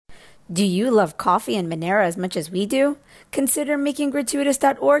Do you love coffee and Monero as much as we do? Consider making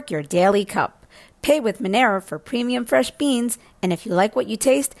Gratuitous.org your daily cup. Pay with Monero for premium fresh beans, and if you like what you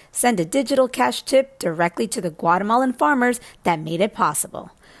taste, send a digital cash tip directly to the Guatemalan farmers that made it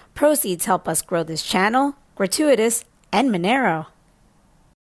possible. Proceeds help us grow this channel, Gratuitous, and Monero.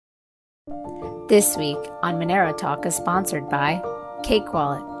 This week on Monero Talk is sponsored by Cake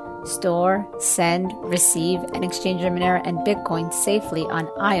Wallet. Store, send, receive, and exchange your Monero and Bitcoin safely on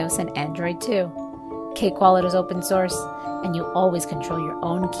iOS and Android too. Cake Wallet is open source, and you always control your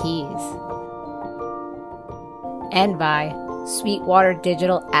own keys. And by Sweetwater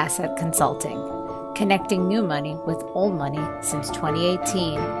Digital Asset Consulting, connecting new money with old money since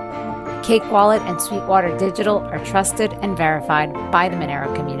 2018. Cake Wallet and Sweetwater Digital are trusted and verified by the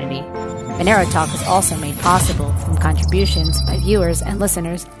Monero community. Monero Talk is also made possible from contributions by viewers and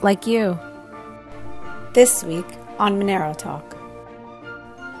listeners like you. This week on Monero Talk,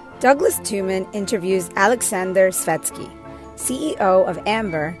 Douglas Tuman interviews Alexander Svetski, CEO of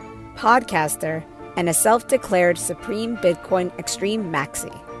Amber, podcaster, and a self-declared Supreme Bitcoin Extreme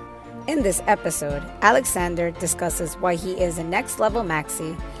Maxi. In this episode, Alexander discusses why he is a next-level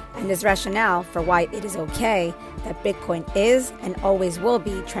maxi and his rationale for why it is okay that Bitcoin is and always will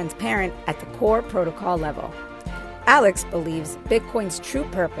be transparent at the core protocol level. Alex believes Bitcoin's true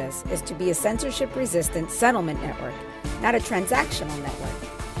purpose is to be a censorship-resistant settlement network, not a transactional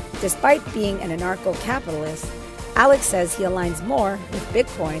network. Despite being an anarcho-capitalist, Alex says he aligns more with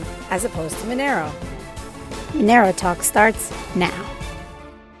Bitcoin as opposed to Monero. Monero Talk starts now.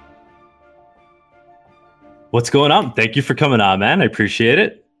 What's going on? Thank you for coming on, man. I appreciate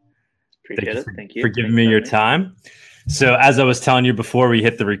it. Thank you for giving me your time. So as I was telling you before we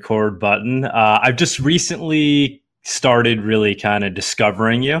hit the record button, I've just recently started really kind of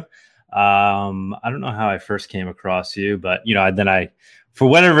discovering you. I don't know how I first came across you, but for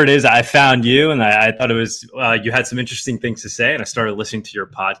whatever it is, I found you, and I thought it was you had some interesting things to say, and I started listening to your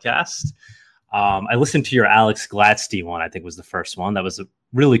podcast. I listened to your Alex Gladstein one. I think was the first one. That was a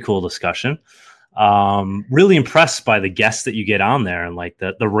really cool discussion. Really impressed by the guests that you get on there and like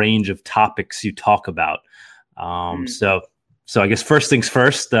the range of topics you talk about. So I guess first things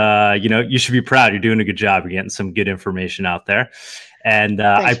first, you should be proud. You're doing a good job. You're getting some good information out there. And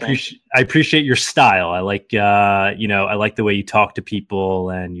Thanks, I appreciate your style. I like the way you talk to people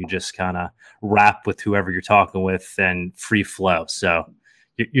and you just kind of rap with whoever you're talking with and free flow. So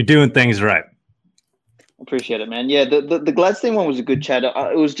you're doing things right. Appreciate it, man. Yeah, the Gladstein one was a good chat.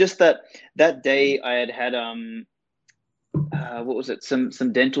 It was just that day I had what was it? Some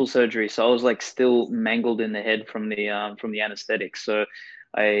dental surgery, so I was like still mangled in the head from the anesthetic. So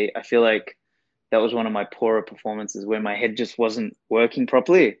I feel like that was one of my poorer performances where my head just wasn't working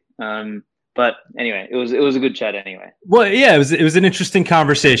properly. But anyway, it was a good chat anyway. Well, yeah, it was an interesting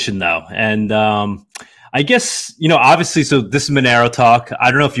conversation though, and I guess, obviously, so this is Monero Talk.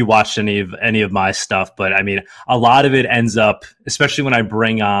 I don't know if you watched any of my stuff, but I mean, a lot of it ends up, especially when I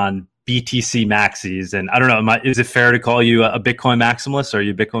bring on BTC maxis, and I don't know, is it fair to call you a Bitcoin maximalist? Are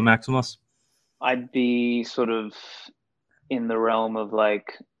you a Bitcoin maximalist? I'd be sort of in the realm of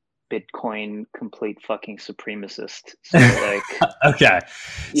like Bitcoin complete fucking supremacist. So like, okay.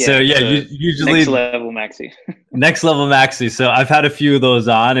 Yeah, so yeah, usually next level maxi. Next level maxi. So I've had a few of those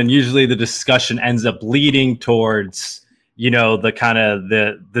on, and usually the discussion ends up leading towards, the kind of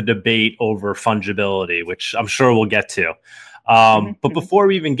the debate over fungibility, which I'm sure we'll get to. But before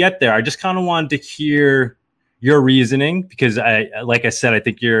we even get there, I just kind of wanted to hear your reasoning, because like I said, I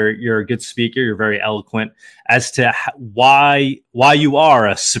think you're a good speaker. You're very eloquent as to why you are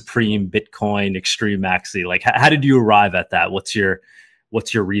a Supreme Bitcoin Extreme Maxi. Like, how did you arrive at that? What's your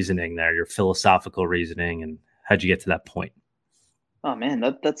reasoning there? Your philosophical reasoning, and how'd you get to that point? Oh man,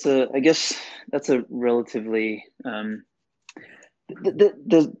 I guess that's a relatively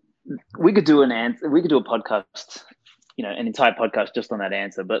we could do a podcast, an entire podcast just on that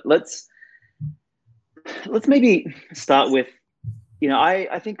answer. But let's maybe start with,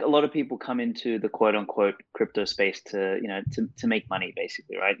 I think a lot of people come into the quote unquote crypto space to make money,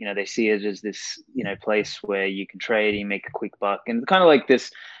 basically, right? They see it as this, place where you can trade, you make a quick buck, and kind of like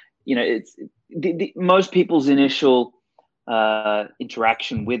this, it's most people's initial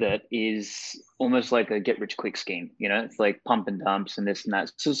interaction with it is almost like a get rich quick scheme. It's like pump and dumps and this and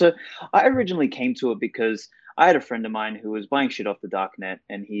that. So I originally came to it because I had a friend of mine who was buying shit off the darknet,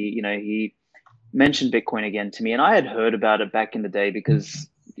 and he mentioned Bitcoin again to me, and I had heard about it back in the day because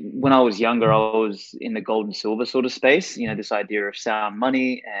when I was younger, I was in the gold and silver sort of space, this idea of sound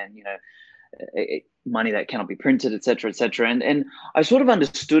money and, money that cannot be printed, et cetera, et cetera. And I sort of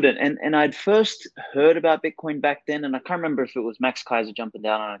understood it. And I'd first heard about Bitcoin back then. And I can't remember if it was Max Kaiser jumping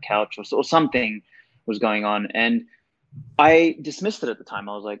down on a couch or something was going on. And I dismissed it at the time.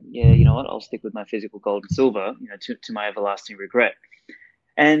 I was like, yeah, you know what? I'll stick with my physical gold and silver, to my everlasting regret.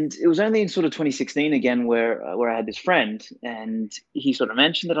 And it was only in sort of 2016 again where I had this friend and he sort of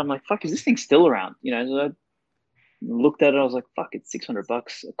mentioned it. I'm like, fuck, is this thing still around? So I looked at it, I was like, fuck, it's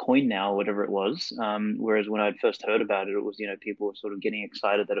 $600 a coin now, or whatever it was. Whereas when I'd first heard about it, it was, people were sort of getting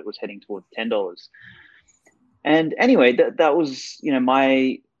excited that it was heading towards $10. And anyway, that was,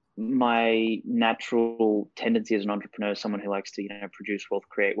 my natural tendency as an entrepreneur, someone who likes to, produce wealth,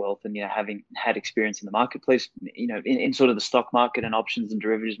 create wealth, and, having had experience in the marketplace, in sort of the stock market and options and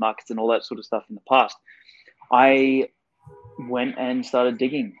derivatives markets and all that sort of stuff in the past, I went and started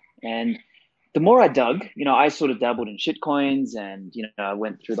digging. And the more I dug, I sort of dabbled in shit coins and, I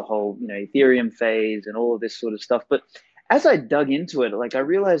went through the whole, Ethereum phase and all of this sort of stuff. But as I dug into it, like I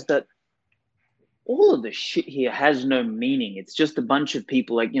realized that all of the shit here has no meaning. It's just a bunch of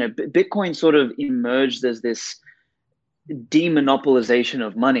people Bitcoin sort of emerged as this demonopolization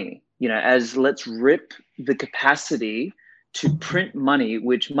of money, as let's rip the capacity to print money,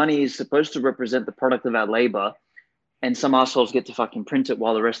 which money is supposed to represent the product of our labor. And some assholes get to fucking print it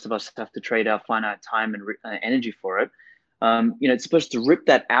while the rest of us have to trade our finite time and energy for it. It's supposed to rip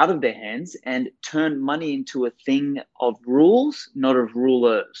that out of their hands and turn money into a thing of rules, not of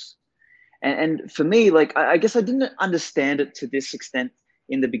rulers. And for me, like, I guess I didn't understand it to this extent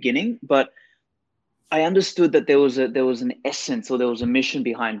in the beginning, but I understood that there was an essence, or there was a mission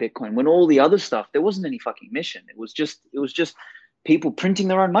behind Bitcoin. When all the other stuff, there wasn't any fucking mission. It was just people printing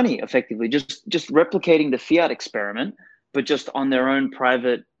their own money, effectively, just replicating the fiat experiment, but just on their own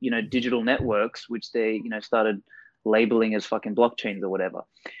private, digital networks, which they, started labeling as fucking blockchains or whatever.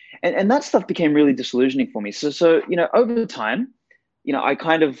 And that stuff became really disillusioning for me. So over time,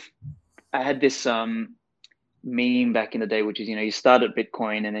 I had this meme back in the day, which is, you start at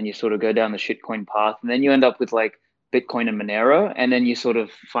Bitcoin and then you sort of go down the shitcoin path, and then you end up with like Bitcoin and Monero, and then you sort of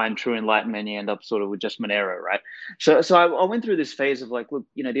find true enlightenment and you end up sort of with just Monero, right? So I went through this phase of like, look,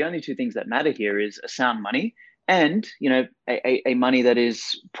 the only two things that matter here is a sound money and, a money that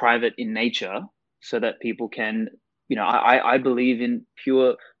is private in nature, so that people can, I believe in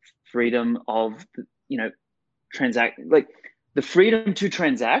pure freedom of, transact, like the freedom to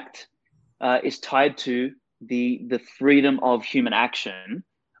transact is tied to the freedom of human action,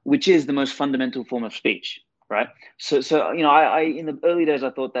 which is the most fundamental form of speech, right? So I in the early days, I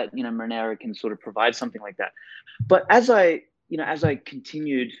thought that, Monero can sort of provide something like that. But as I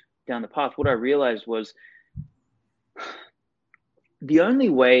continued down the path, what I realized was the only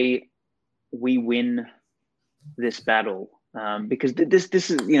way we win this battle, because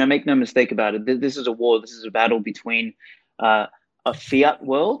this is, make no mistake about it, this is a war, this is a battle between a fiat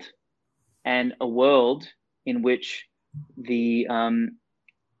world and a world in which the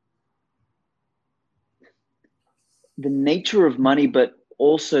nature of money, but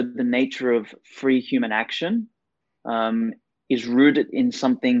also the nature of free human action, is rooted in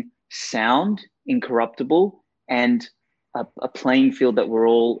something sound, incorruptible, and a playing field that we're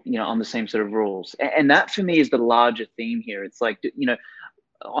all, on the same set of rules. And that for me is the larger theme here. It's like,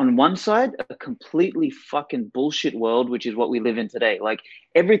 on one side, a completely fucking bullshit world, which is what we live in today. Like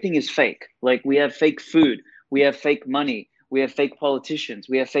everything is fake. Like we have fake food, we have fake money, we have fake politicians,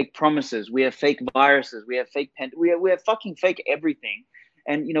 we have fake promises, we have fake viruses, we have fake we have fucking fake everything.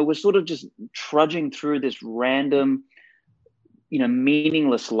 And we're sort of just trudging through this random,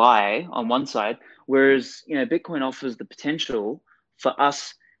 meaningless lie on one side, whereas Bitcoin offers the potential for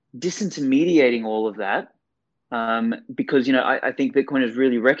us disintermediating all of that. Because, I think Bitcoin has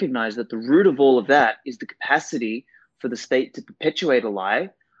really recognized that the root of all of that is the capacity for the state to perpetuate a lie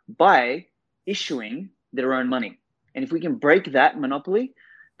by issuing their own money. And if we can break that monopoly,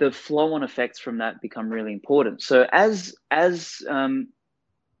 the flow-on effects from that become really important. So as the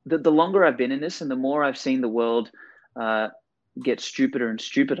longer I've been in this and the more I've seen the world get stupider and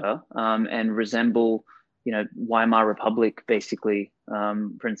stupider and resemble, Weimar Republic, basically,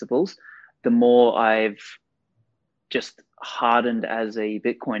 principles, the more I've just hardened as a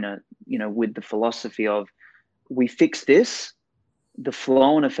Bitcoiner, with the philosophy of we fix this, the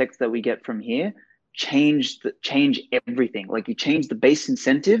flow and effects that we get from here change everything. Like you change the base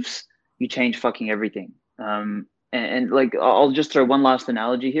incentives, you change fucking everything. And like, I'll just throw one last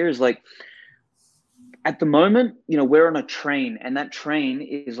analogy here is like, at the moment, we're on a train and that train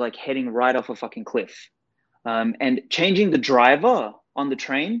is like heading right off a fucking cliff. And changing the driver on the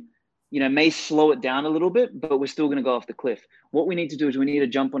train, may slow it down a little bit, but we're still going to go off the cliff. what we need to do is we need to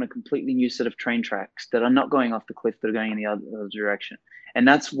jump on a completely new set of train tracks that are not going off the cliff, that are going in the other direction. And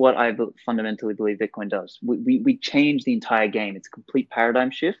that's what I fundamentally believe Bitcoin does. We change the entire game. It's a complete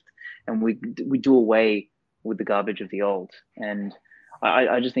paradigm shift, and we do away with the garbage of the old. And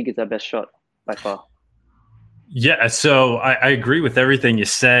I just think it's our best shot by far. Yeah, so I agree with everything you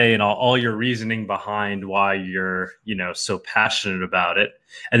say and all your reasoning behind why you're, so passionate about it.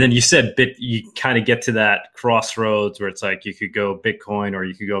 And then you said you kind of get to that crossroads where it's like you could go Bitcoin or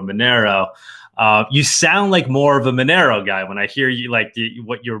you could go Monero. You sound like more of a Monero guy when I hear you, like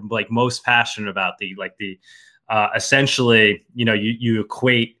what you're like most passionate about. Essentially, you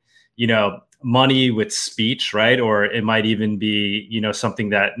equate, money with speech, right? Or it might even be, something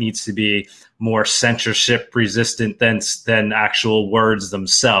that needs to be more censorship resistant than actual words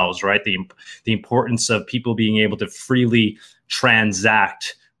themselves, right? The importance of people being able to freely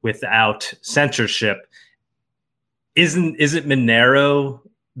transact without censorship. Isn't Monero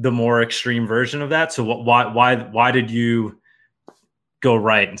the more extreme version of that? So why did you go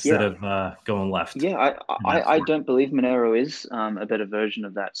right instead of going left? Yeah, I don't believe Monero is a better version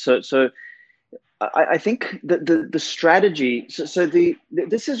of that. So I think the strategy.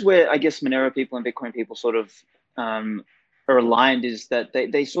 This is where I guess Monero people and Bitcoin people sort of are aligned, is that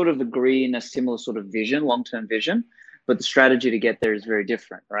they sort of agree in a similar sort of vision, long-term vision, but the strategy to get there is very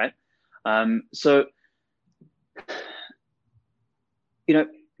different, right? So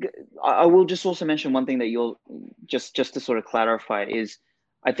I will just also mention one thing that you'll just to sort of clarify is,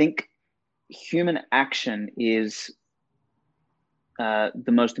 I think human action is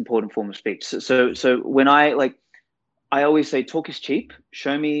the most important form of speech. So when I always say, talk is cheap.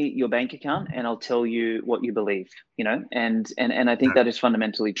 Show me your bank account and I'll tell you what you believe, and I think that is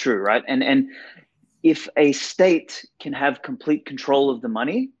fundamentally true, right? And if a state can have complete control of the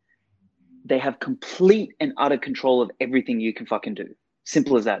money, they have complete and utter control of everything you can fucking do.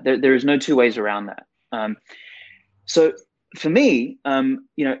 Simple as that. There is no two ways around that. So for me,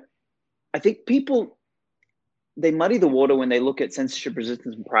 I think people, they muddy the water when they look at censorship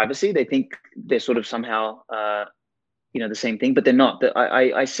resistance and privacy. They think they're sort of somehow, the same thing, but they're not.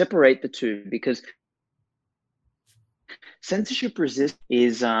 I separate the two, because censorship resist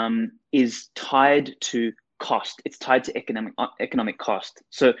is tied to cost. It's tied to economic cost.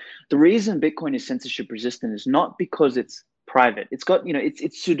 So the reason Bitcoin is censorship resistant is not because it's private. It's got,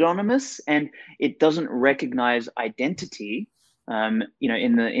 it's pseudonymous, and it doesn't recognize identity, in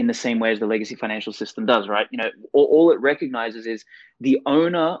the same way as the legacy financial system does, right? All it recognizes is the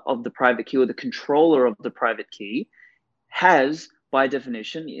owner of the private key, or the controller of the private key, has, by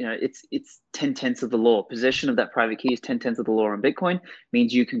definition, it's 10/10 of the law. Possession of that private key is 10/10 of the law on Bitcoin,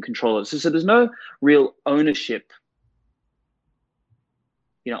 means you can control it. So there's no real ownership,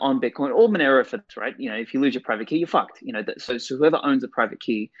 on Bitcoin or Monero, if it's right. If you lose your private key, you're fucked. So whoever owns the private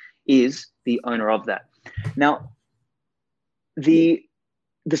key is the owner of that. Now, the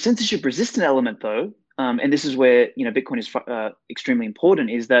censorship resistant element, though, and this is where Bitcoin is extremely important,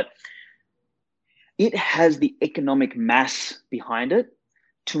 is that it has the economic mass behind it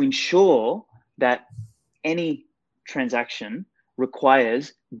to ensure that any transaction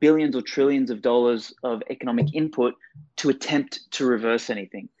requires billions or trillions of dollars of economic input to attempt to reverse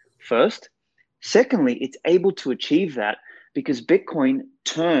anything. First. Secondly, it's able to achieve that because Bitcoin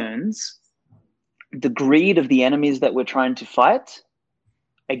turns the greed of the enemies that we're trying to fight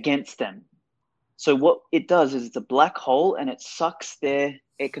against them. So what it does is it's a black hole, and it sucks their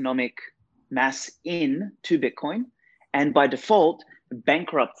economic mass in to Bitcoin, and by default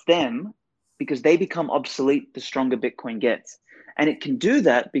bankrupts them, because they become obsolete the stronger Bitcoin gets. And it can do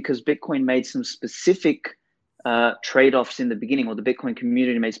that because Bitcoin made some specific trade-offs in the beginning, or the Bitcoin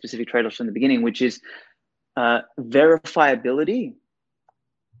community made specific trade-offs in the beginning, which is verifiability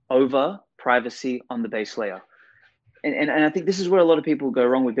over privacy on the base layer. And I think this is where a lot of people go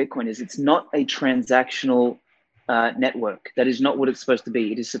wrong with Bitcoin, is it's not a transactional network. That is not what it's supposed to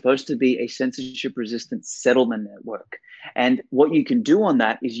be. It is supposed to be a censorship-resistant settlement network. And what you can do on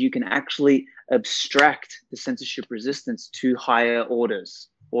that is you can actually abstract the censorship resistance to higher orders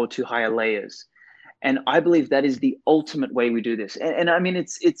or to higher layers. And I believe that is the ultimate way we do this. And I mean,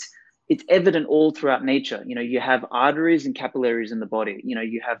 it's evident all throughout nature. You have arteries and capillaries in the body.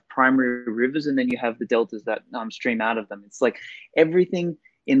 You have primary rivers, and then you have the deltas that stream out of them. It's like everything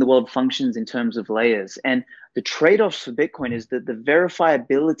in the world functions in terms of layers. And the trade-offs for Bitcoin is that the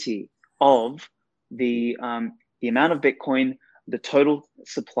verifiability of the amount of Bitcoin, the total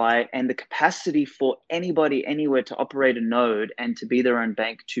supply, and the capacity for anybody anywhere to operate a node and to be their own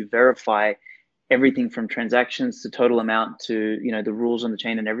bank to verify everything from transactions to total amount to, you know, the rules on the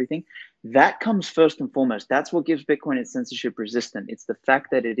chain and everything. That comes first and foremost. That's what gives Bitcoin its censorship resistant. It's the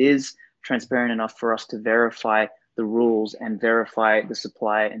fact that it is transparent enough for us to verify the rules and verify the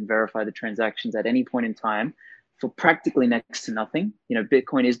supply and verify the transactions at any point in time for practically next to nothing. You know,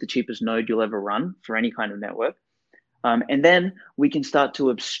 Bitcoin is the cheapest node you'll ever run for any kind of network. And then we can start to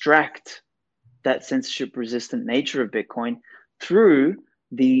abstract that censorship resistant nature of Bitcoin through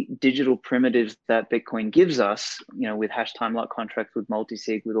the digital primitives that Bitcoin gives us, you know, with hash time lock contracts, with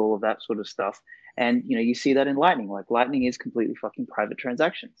multi-sig, with all of that sort of stuff. And, you know, you see that in Lightning. Like, Lightning is completely fucking private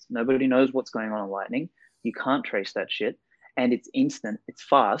transactions. Nobody knows what's going on in Lightning. You can't trace that shit. And it's instant, it's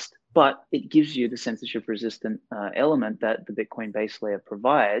fast, but it gives you the censorship resistant element that the Bitcoin base layer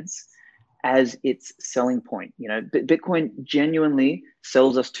provides as its selling point. You know, Bitcoin genuinely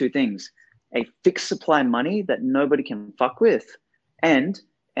sells us two things: a fixed supply money that nobody can fuck with, and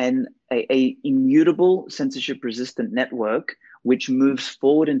a immutable censorship resistant network which moves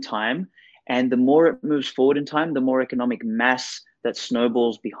forward in time. And the more it moves forward in time, the more economic mass that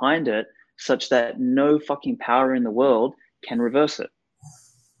snowballs behind it, such that no fucking power in the world can reverse it.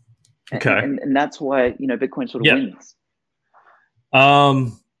 Okay. And that's why, you know, Bitcoin sort of wins.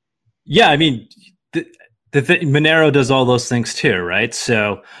 Yeah, I mean, Monero does all those things too, right?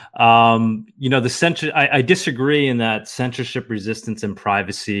 So, you know, I disagree in that censorship resistance and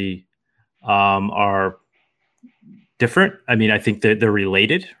privacy are different. I mean, I think that they're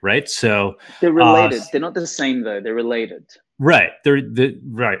related, right? So they're related. They're not the same though. They're related. Right.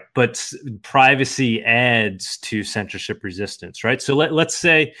 Right. But privacy adds to censorship resistance, right? So let's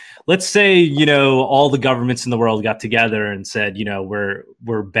say, you know, all the governments in the world got together and said, you know,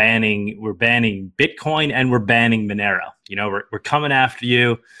 we're banning Bitcoin and we're banning Monero. You know, we're coming after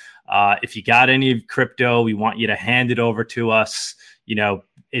you. If you got any crypto, we want you to hand it over to us. You know,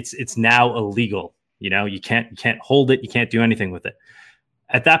 it's now illegal. You know, you can't hold it. You can't do anything with it.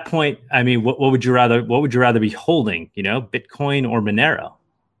 At that point, I mean, what would you rather be holding, you know, Bitcoin or Monero?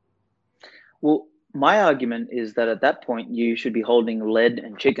 Well, my argument is that at that point you should be holding lead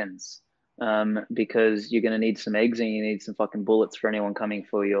and chickens, because you're going to need some eggs and you need some fucking bullets for anyone coming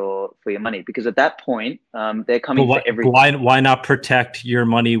for your money. Because at that point, they're coming for everything. Why not protect your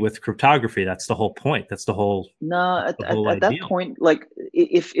money with cryptography? That's the whole point. That's the whole. No, at that point, like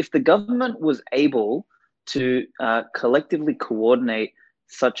if the government was able to collectively coordinate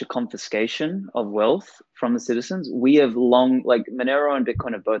such a confiscation of wealth from the citizens, we have long, like Monero and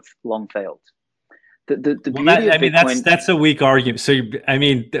Bitcoin have both long failed. The beauty of Bitcoin, that's a weak argument. So I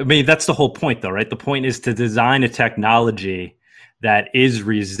mean that's the whole point, though, right? The point is to design a technology that is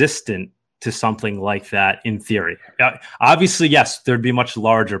resistant to something like that in theory. Obviously, yes, there'd be much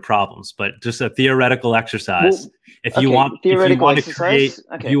larger problems, but just a theoretical exercise. If you want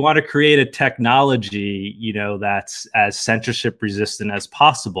to create a technology, you know, that's as censorship resistant as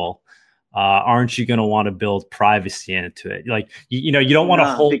possible, aren't you going to want to build privacy into it? Like, you know, you don't want to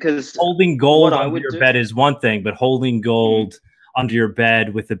hold, because holding gold under your bed is one thing, but holding gold under your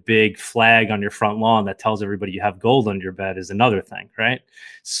bed with a big flag on your front lawn that tells everybody you have gold under your bed is another thing, right?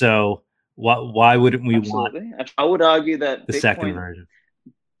 So why wouldn't we want? I would argue that the second version.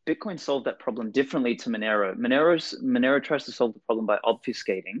 Bitcoin solved that problem differently to Monero. Monero tries to solve the problem by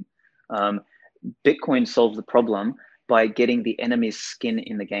obfuscating. Bitcoin solves the problem by getting the enemy's skin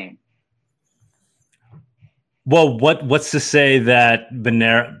in the game. Well, what's to say that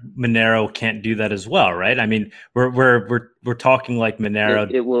Monero can't do that as well, right? I mean, we're talking like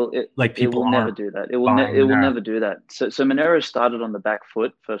Monero. It will never do that. It will never do that. So Monero started on the back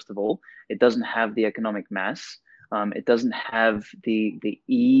foot. First of all, it doesn't have the economic mass. It doesn't have the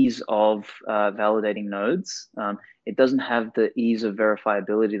ease of validating nodes. It doesn't have the ease of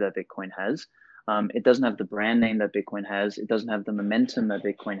verifiability that Bitcoin has. It doesn't have the brand name that Bitcoin has. It doesn't have the momentum that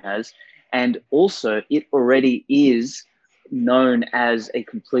Bitcoin has. And also, it already is known as a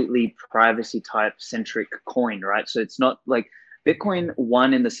completely privacy type centric coin, right? So it's not like Bitcoin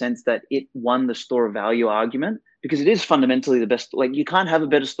won in the sense that it won the store of value argument, because it is fundamentally the best. Like, you can't have a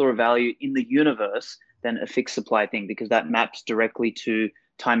better store of value in the universe than a fixed supply thing, because that maps directly to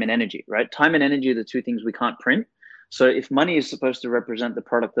time and energy, right? Time and energy are the two things we can't print. So if money is supposed to represent the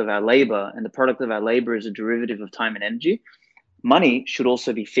product of our labor, and the product of our labor is a derivative of time and energy, money should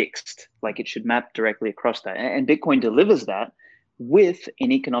also be fixed. Like, it should map directly across that. And Bitcoin delivers that with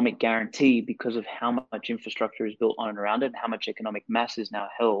an economic guarantee because of how much infrastructure is built on and around it, and how much economic mass is now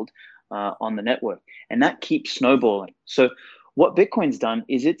held on the network. And that keeps snowballing. So what Bitcoin's done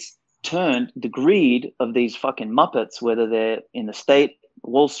is it's turned the greed of these fucking Muppets, whether they're in the state,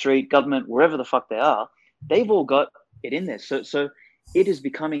 Wall Street, government, wherever the fuck they are, they've all got it in there. So it is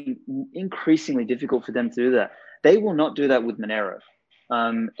becoming increasingly difficult for them to do that. They will not do that with Monero.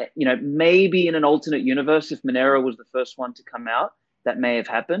 Maybe in an alternate universe, if Monero was the first one to come out, that may have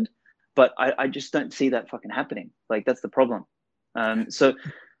happened, but I just don't see that fucking happening. Like, that's the problem.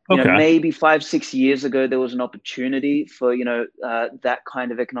 Maybe 5-6 years ago, there was an opportunity for, that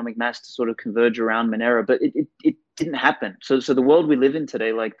kind of economic mass to sort of converge around Monero, but it didn't happen. So the world we live in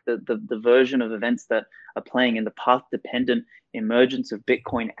today, like the version of events that are playing in the path-dependent emergence of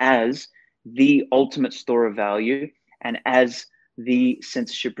Bitcoin as the ultimate store of value and as the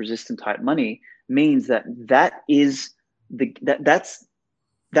censorship-resistant type money, means that's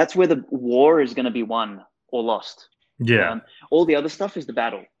where the war is going to be won or lost. Yeah. All the other stuff is the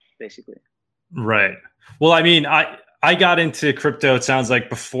battle, basically. Right. Well, I mean, I got into crypto, it sounds like,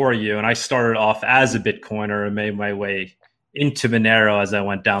 before you, and I started off as a Bitcoiner and made my way into Monero as I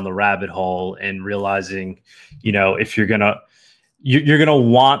went down the rabbit hole, and realizing, if you're going to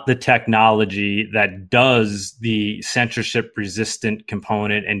want the technology that does the censorship resistant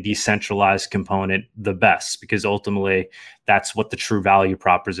component and decentralized component the best, because ultimately that's what the true value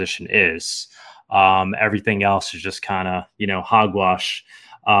proposition is. Everything else is just kind of, hogwash.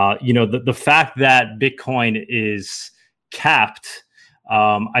 The fact that Bitcoin is capped,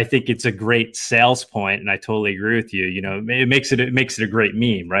 I think it's a great sales point, and I totally agree with you. It makes it a great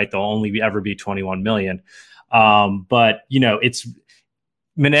meme, right? There'll only ever be 21 million. But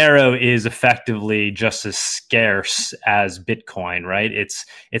Monero is effectively just as scarce as Bitcoin, right?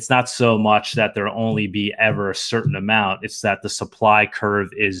 It's not so much that there'll only be ever a certain amount. It's that the supply curve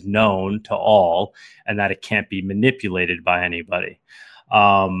is known to all and that it can't be manipulated by anybody.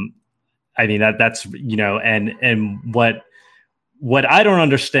 I mean, that's, and what I don't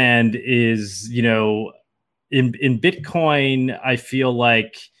understand is, in Bitcoin, I feel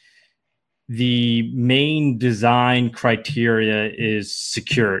like the main design criteria is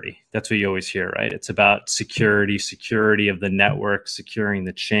security. That's what you always hear, right? It's about security of the network, securing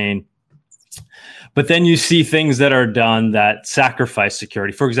the chain. But then you see things that are done that sacrifice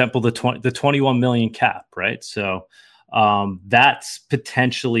security. For example, the 21 million cap, right? So that's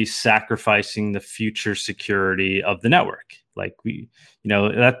potentially sacrificing the future security of the network. Like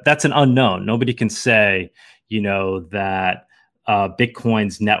that's an unknown. Nobody can say, that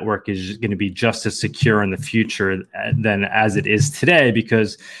Bitcoin's network is going to be just as secure in the future than as it is today,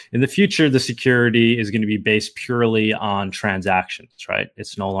 because in the future, the security is going to be based purely on transactions, right?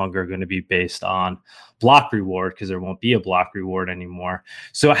 It's no longer going to be based on block reward, because there won't be a block reward anymore.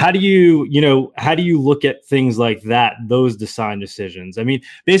 So how do you look at things like that, those design decisions? I mean,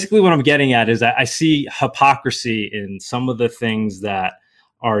 basically what I'm getting at is I see hypocrisy in some of the things that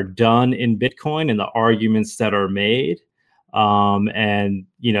are done in Bitcoin and the arguments that are made.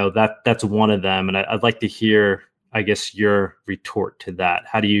 That's one of them. And I'd like to hear, I guess, your retort to that.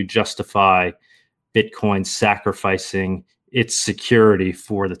 How do you justify Bitcoin sacrificing its security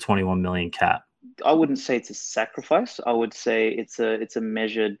for the 21 million cap? I wouldn't say it's a sacrifice. I would say it's a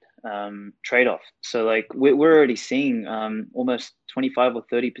measured trade-off. So like we're already seeing almost 25 or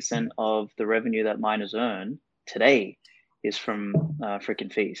 30% of the revenue that miners earn today is from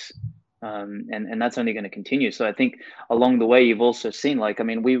freaking fees. And that's only going to continue. So I think along the way, you've also seen,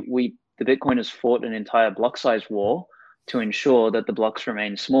 the Bitcoiners fought an entire block size war to ensure that the blocks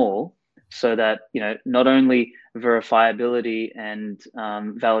remain small, so that, not only verifiability and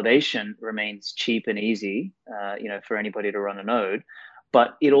validation remains cheap and easy, for anybody to run a node,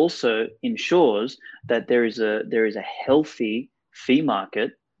 but it also ensures that there is a healthy fee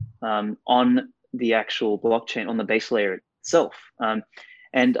market on the actual blockchain, on the base layer itself.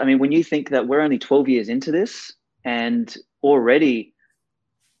 And I mean, when you think that we're only 12 years into this, and already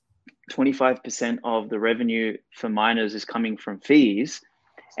 25% of the revenue for miners is coming from fees,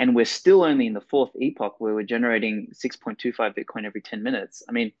 and we're still only in the fourth epoch where we're generating 6.25 Bitcoin every 10 minutes.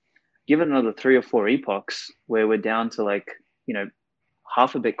 I mean, given another 3 or 4 epochs where we're down to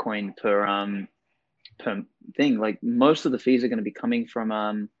half a Bitcoin per thing, like most of the fees are going to be coming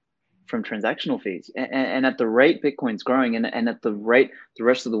from transactional fees. And at the rate Bitcoin's growing and at the rate the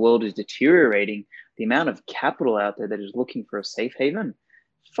rest of the world is deteriorating, the amount of capital out there that is looking for a safe haven,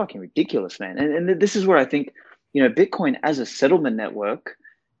 it's fucking ridiculous, man. And this is where I think, Bitcoin as a settlement network,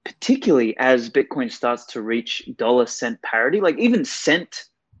 particularly as Bitcoin starts to reach dollar-cent parity, like even cent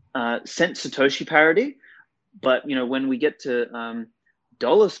Satoshi parity, but, when we get to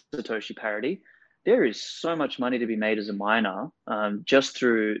dollar Satoshi parity, there is so much money to be made as a miner just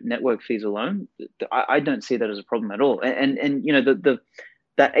through network fees alone. I don't see that as a problem at all. And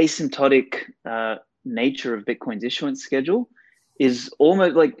that asymptotic nature of Bitcoin's issuance schedule is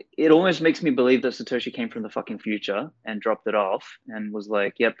almost like, it almost makes me believe that Satoshi came from the fucking future and dropped it off and was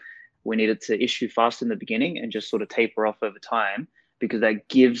like, yep, we needed to issue fast in the beginning and just sort of taper off over time, because that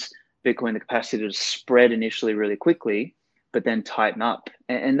gives Bitcoin the capacity to spread initially really quickly, but then tighten up.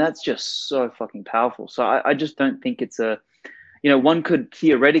 And that's just so fucking powerful. So I just don't think it's a, one could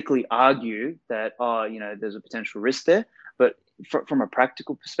theoretically argue that, there's a potential risk there. But from a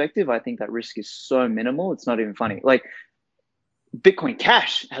practical perspective, I think that risk is so minimal, it's not even funny. Like, Bitcoin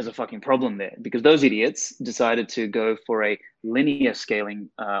Cash has a fucking problem there, because those idiots decided to go for a linear scaling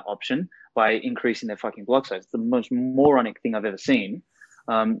option by increasing their fucking block size. It's the most moronic thing I've ever seen.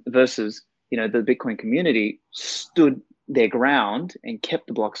 Versus, the Bitcoin community stood their ground and kept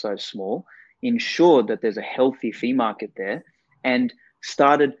the block size small, ensured that there's a healthy fee market there, and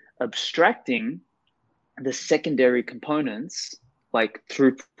started abstracting the secondary components like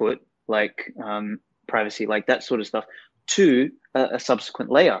throughput, like privacy, like that sort of stuff, to a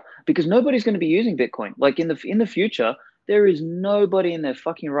subsequent layer, because nobody's going to be using Bitcoin. Like in the future, there is nobody in their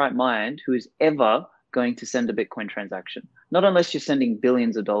fucking right mind who is ever going to send a Bitcoin transaction. Not unless you're sending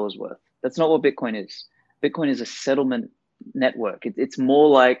billions of dollars worth. That's not what Bitcoin is. Bitcoin is a settlement network. It's more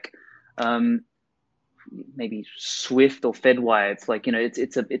like maybe Swift or Fedwire. It's like,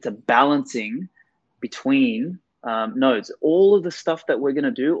 it's a balancing between nodes. All of the stuff that we're going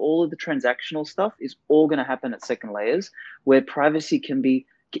to do, all of the transactional stuff, is all going to happen at second layers, where privacy can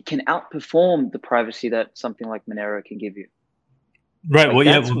outperform the privacy that something like Monero can give you. Right. Like, well,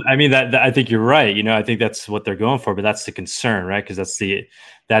 yeah. I mean, that I think you're right. I think that's what they're going for, but that's the concern, right? Because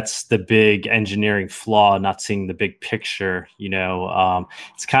that's the big engineering flaw, not seeing the big picture.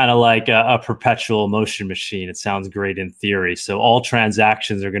 It's kind of like a perpetual motion machine. It sounds great in theory. So all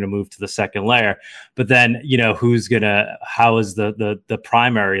transactions are going to move to the second layer, but then how is the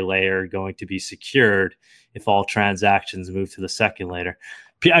primary layer going to be secured if all transactions move to the second layer?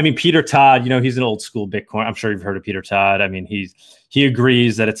 I mean, Peter Todd, he's an old school Bitcoin. I'm sure you've heard of Peter Todd. I mean, he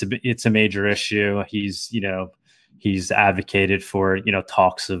agrees that it's a major issue. He's advocated for,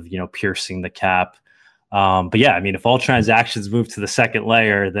 talks of, piercing the cap. But yeah, I mean, if all transactions move to the second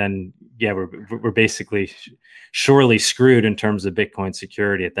layer, then yeah, we're basically surely screwed in terms of Bitcoin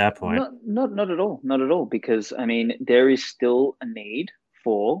security at that point. Not at all. Not at all. Because I mean, there is still a need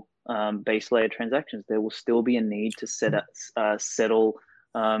for base layer transactions. There will still be a need to settle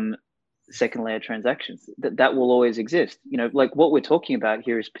second layer transactions. That will always exist. Like what we're talking about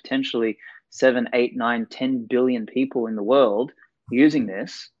here is potentially 7, 8, 9, 10 billion people in the world using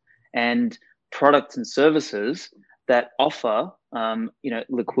this, and products and services that offer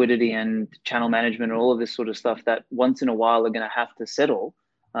liquidity and channel management and all of this sort of stuff that once in a while are going to have to settle.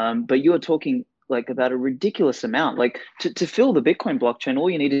 But you're talking like about a ridiculous amount. Like to fill the Bitcoin blockchain, all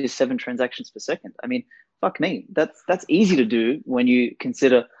you need is 7 transactions per second. I mean, fuck me. That's easy to do when you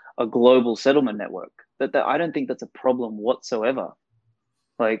consider a global settlement network. That I don't think that's a problem whatsoever.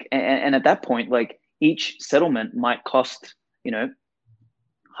 Like, and at that point, like each settlement might cost,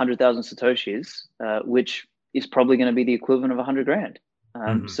 100,000 Satoshis, which is probably going to be the equivalent of 100 grand.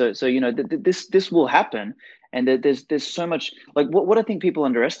 So this will happen. And there's so much, like what I think people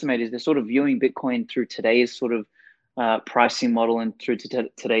underestimate is they're sort of viewing Bitcoin through today's sort of pricing model and through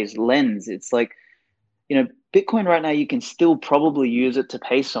today's lens. It's like, Bitcoin right now, you can still probably use it to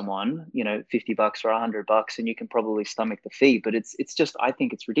pay someone, $50 or $100, and you can probably stomach the fee. But it's just, I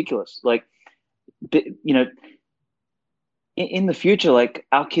think it's ridiculous. Like, in the future, like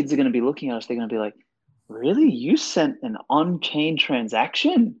our kids are going to be looking at us. They're going to be like, really? You sent an on-chain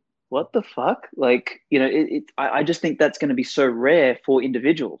transaction? What the fuck? Like, I just think that's going to be so rare for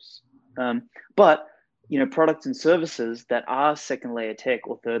individuals. But, products and services that are second layer tech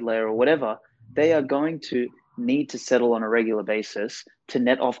or third layer or whatever, they are going to need to settle on a regular basis to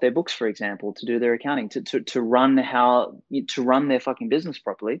net off their books, for example, to do their accounting, to run their fucking business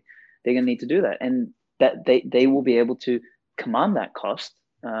properly. They're going to need to do that. And that they will be able to command that cost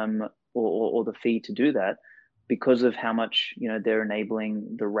or the fee to do that because of how much they're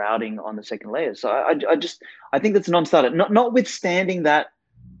enabling the routing on the second layer. So I think that's a non-starter. Notwithstanding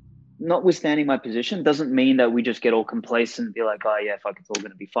my position doesn't mean that we just get all complacent and be like, oh yeah, fuck, it's all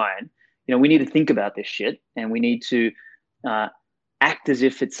going to be fine. We need to think about this shit, and we need to act as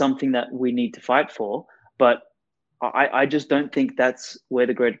if it's something that we need to fight for. But I just don't think that's where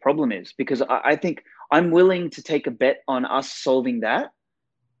the great problem is, because I think I'm willing to take a bet on us solving that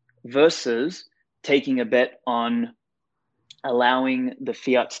versus taking a bet on allowing the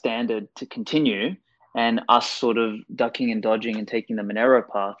fiat standard to continue and us sort of ducking and dodging and taking the Monero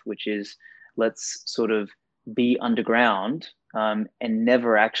path, which is let's sort of be underground and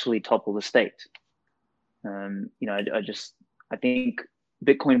never actually topple the state. I think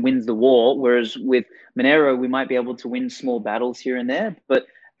Bitcoin wins the war, whereas with Monero, we might be able to win small battles here and there, but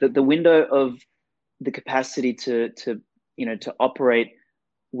the window of the capacity to operate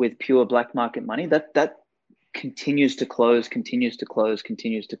with pure black market money, that continues to close, and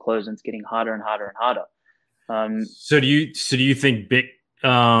it's getting harder and harder and harder. So do you think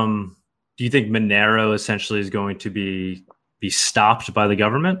do you think Monero essentially is going to be stopped by the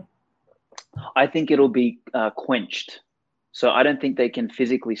government? I think it'll be quenched. So I don't think they can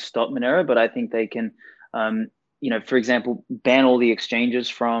physically stop Monero, but I think they can, for example, ban all the exchanges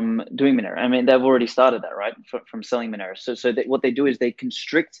from doing Monero. I mean, they've already started that, right? From selling Monero. So what they do is they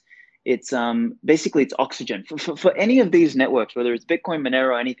constrict its basically its oxygen for any of these networks, whether it's Bitcoin,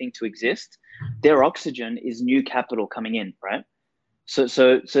 Monero, anything to exist. Their oxygen is new capital coming in, right? So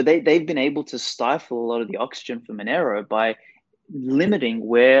they've been able to stifle a lot of the oxygen for Monero by limiting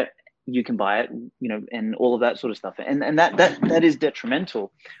where you can buy it, and all of that sort of stuff. And that is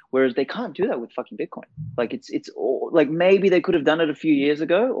detrimental. Whereas they can't do that with fucking Bitcoin. Like it's all like, maybe they could have done it a few years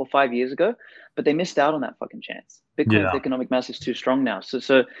ago or 5 years ago, but they missed out on that fucking chance. Bitcoin's economic mass is too strong now.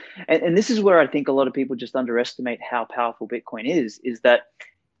 So this is where I think a lot of people just underestimate how powerful Bitcoin is that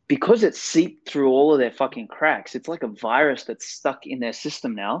because it's seeped through all of their fucking cracks, it's like a virus that's stuck in their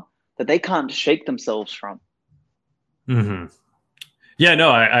system now that they can't shake themselves from. Mm-hmm. Yeah, no,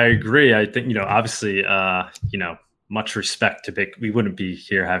 I agree. I think, obviously, much respect to Bitcoin. We wouldn't be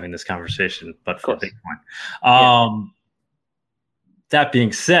here having this conversation, but for Bitcoin. That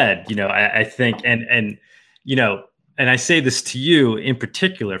being said, I think, and I say this to you in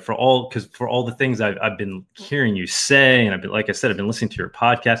particular for all the things I've been hearing you say, and like I said, I've been listening to your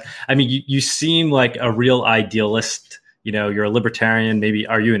podcast. I mean, you seem like a real idealist. You're a libertarian. Maybe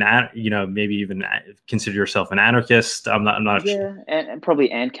are you maybe even consider yourself an anarchist? I'm not. Yeah, and probably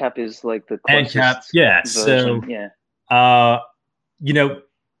ANCAP is like the closest ANCAP. Yeah. version. So yeah.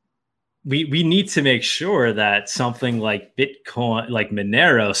 We need to make sure that something like Bitcoin, like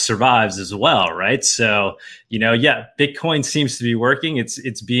Monero, survives as well, right? So Bitcoin seems to be working.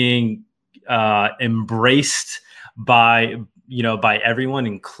 It's being embraced by everyone,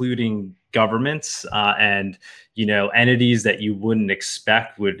 including governments and entities that you wouldn't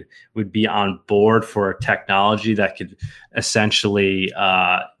expect would be on board for a technology that could essentially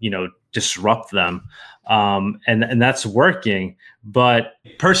disrupt them, and that's working. But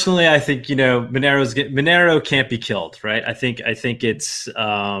personally, I think Monero can't be killed, right? I think it's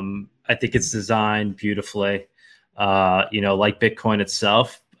designed beautifully, like Bitcoin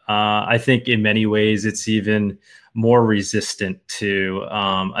itself. I think in many ways it's even more resistant to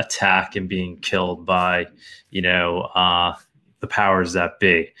attack and being killed by, the powers that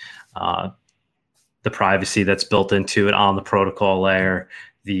be. The privacy that's built into it on the protocol layer,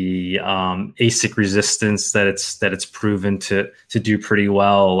 the ASIC resistance that it's proven to do pretty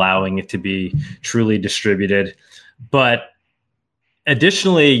well, allowing it to be truly distributed. But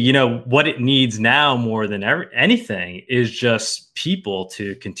additionally, what it needs now more than anything is just people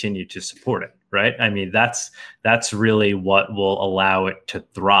to continue to support it. Right. I mean, that's really what will allow it to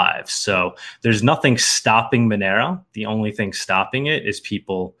thrive. So there's nothing stopping Monero. The only thing stopping it is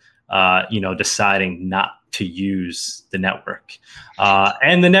people, deciding not to use the network.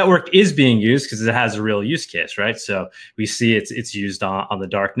 And the network is being used because it has a real use case, right? So we see it's used on the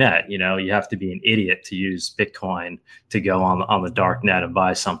dark net. You have to be an idiot to use Bitcoin to go on the dark net and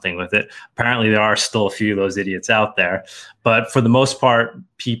buy something with it. Apparently, there are still a few of those idiots out there. But for the most part,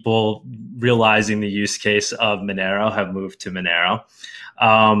 people realizing the use case of Monero have moved to Monero.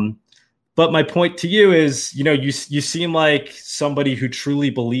 But my point to you is, you seem like somebody who truly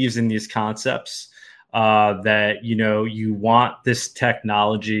believes in these concepts, that, you want this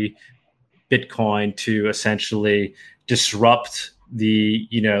technology, Bitcoin, to essentially disrupt the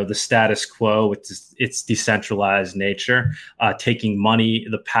status quo with its decentralized nature, taking money,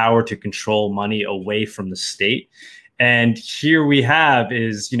 the power to control money away from the state. And here we have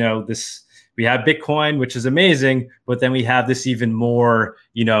we have Bitcoin, which is amazing, but then we have this even more,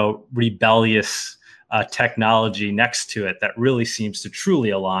 rebellious technology next to it that really seems to truly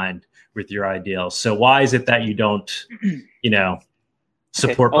align with your ideals. So why is it that you don't,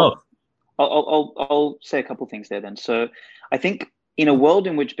 support both? I'll say a couple of things there then. So I think in a world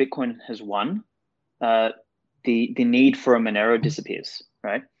in which Bitcoin has won, the need for a Monero disappears,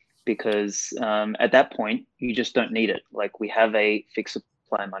 right? Because at that point, you just don't need it. Like, we have a fixed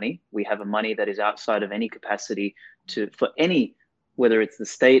supply of money. We have a money that is outside of any capacity for any, whether it's the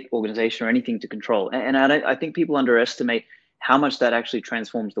state, organization, or anything to control. And I think people underestimate how much that actually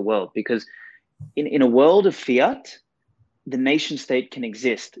transforms the world, because in a world of fiat, the nation state can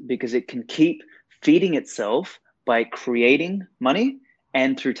exist because it can keep feeding itself by creating money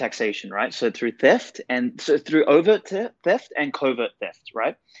and through taxation, right? So through theft, and so through overt theft and covert theft,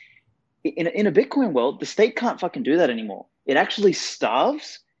 right? In a Bitcoin world, the state can't fucking do that anymore. It actually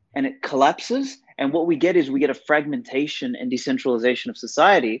starves and it collapses. And what we get is we get a fragmentation and decentralization of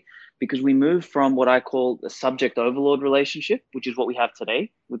society, because we move from what I call a subject overlord relationship, which is what we have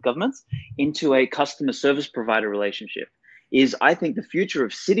today with governments, into a customer service provider relationship. I think the future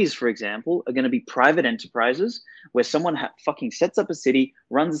of cities, for example, are going to be private enterprises where someone fucking sets up a city,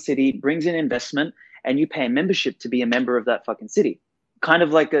 runs a city, brings in investment, and you pay a membership to be a member of that fucking city. Kind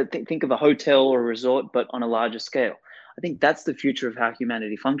of like think of a hotel or a resort, but on a larger scale. I think that's the future of how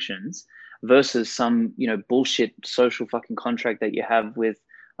humanity functions, versus some, bullshit social fucking contract that you have with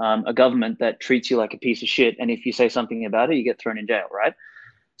a government that treats you like a piece of shit. And if you say something about it, you get thrown in jail, right?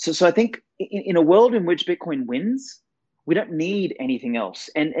 So I think in a world in which Bitcoin wins, we don't need anything else.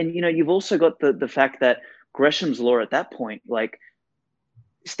 And you've also got the fact that Gresham's law at that point, like,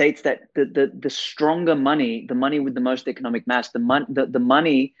 states that the stronger money, the money with the most economic mass, the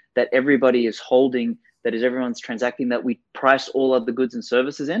money that everybody is holding, that is everyone's transacting, that we price all other goods and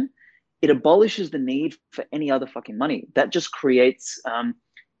services in, it abolishes the need for any other fucking money. That just creates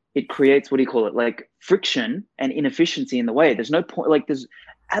it creates, what do you call it, like friction and inefficiency in the way. There's no point, like there's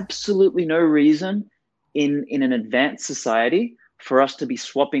absolutely no reason in an advanced society for us to be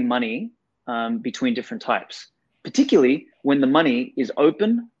swapping money between different types, particularly when the money is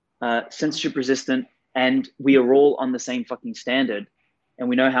open, censorship resistant, and we are all on the same fucking standard, and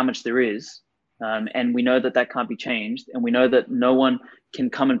we know how much there is, and we know that can't be changed, and we know that no one can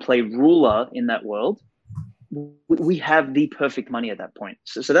come and play ruler in that world. We have the perfect money at that point.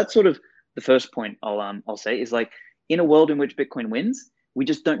 So that's sort of the first point I'll say is, like, in a world in which Bitcoin wins, we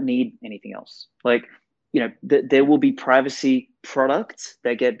just don't need anything else. Like, there will be privacy products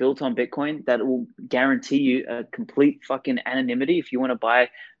that get built on Bitcoin that will guarantee you a complete fucking anonymity. If you want to buy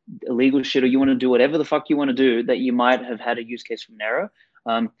illegal shit, or you want to do whatever the fuck you want to do that you might have had a use case from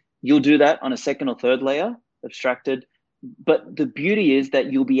Monero, you'll do that on a second or third layer, abstracted. But the beauty is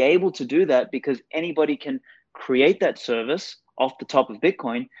that you'll be able to do that because anybody can create that service off the top of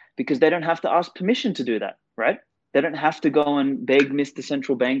Bitcoin, because they don't have to ask permission to do that, right? They don't have to go and beg Mr.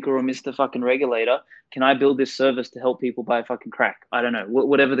 Central Banker or Mr. fucking regulator, can I build this service to help people buy fucking crack? I don't know,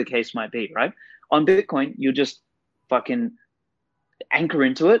 whatever the case might be, right? On Bitcoin, you just fucking anchor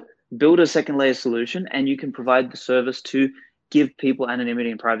into it, build a second layer solution, and you can provide the service to give people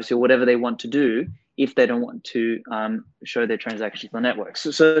anonymity and privacy, or whatever they want to do if they don't want to show their transactions on the network.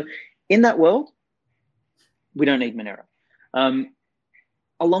 So in that world, we don't need Monero.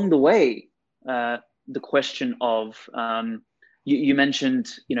 Along the way, the question of you mentioned,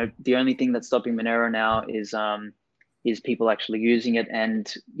 the only thing that's stopping Monero now is people actually using it,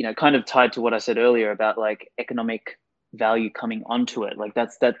 and kind of tied to what I said earlier about like economic value coming onto it. Like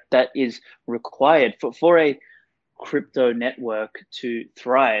that is required for a crypto network to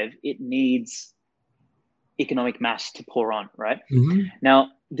thrive. It needs economic mass to pour on, right? Mm-hmm. Now,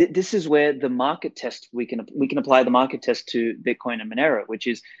 this is where the market test, we can apply the market test to Bitcoin and Monero, which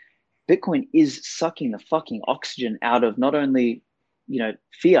is Bitcoin is sucking the fucking oxygen out of not only,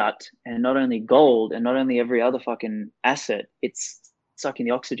 fiat, and not only gold, and not only every other fucking asset. It's sucking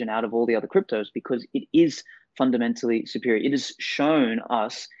the oxygen out of all the other cryptos because it is fundamentally superior. It has shown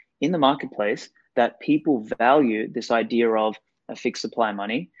us in the marketplace that people value this idea of a fixed supply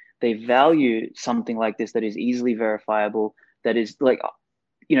money. They value something like this that is easily verifiable, that is like,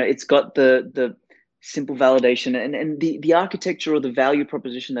 it's got the simple validation, and the architecture or the value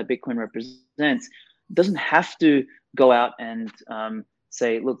proposition that Bitcoin represents doesn't have to go out and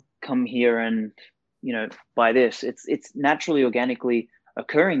say, look, come here and, buy this. It's naturally, organically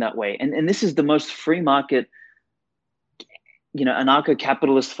occurring that way. And this is the most free market,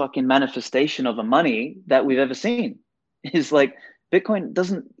 anarcho-capitalist fucking manifestation of a money that we've ever seen. Is like Bitcoin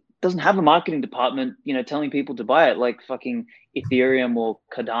doesn't have a marketing department, telling people to buy it like fucking Ethereum or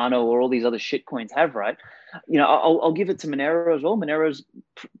Cardano or all these other shit coins have, right? I'll give it to Monero as well. Monero's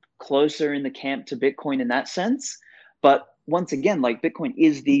closer in the camp to Bitcoin in that sense. But once again, like Bitcoin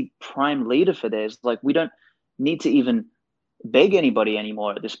is the prime leader for theirs. Like we don't need to even beg anybody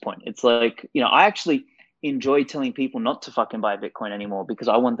anymore at this point. It's like, I actually enjoy telling people not to fucking buy Bitcoin anymore because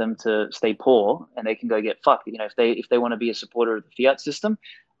I want them to stay poor and they can go get fucked. If they want to be a supporter of the fiat system,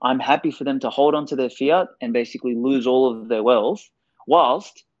 I'm happy for them to hold on to their fiat and basically lose all of their wealth,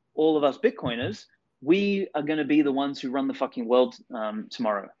 whilst all of us Bitcoiners, we are going to be the ones who run the fucking world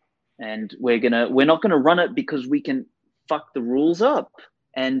tomorrow. And we're not going to run it because we can fuck the rules up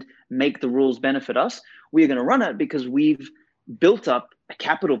and make the rules benefit us. We're going to run it because we've built up a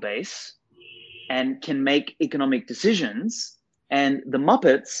capital base and can make economic decisions. And the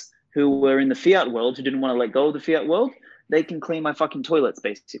Muppets who were in the fiat world, who didn't want to let go of the fiat world, they can clean my fucking toilets,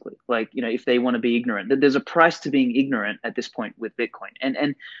 basically. Like, you know, if they want to be ignorant, there's a price to being ignorant at this point with Bitcoin.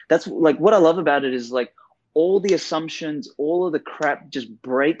 And that's like, what I love about it is like all the assumptions, all of the crap just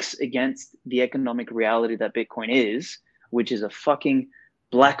breaks against the economic reality that Bitcoin is, which is a fucking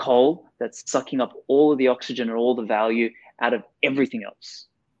black hole that's sucking up all of the oxygen and all the value out of everything else.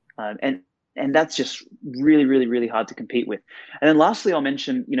 And that's just really, really, really hard to compete with. And then lastly, I'll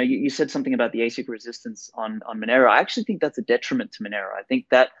mention, you know, you said something about the ASIC resistance on Monero. I actually think that's a detriment to Monero. I think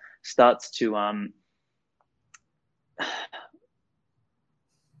that starts to,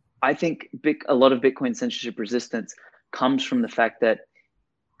 I think a lot of Bitcoin censorship resistance comes from the fact that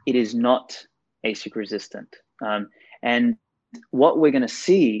it is not ASIC resistant. And what we're going to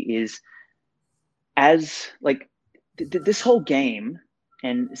see is as like this whole game,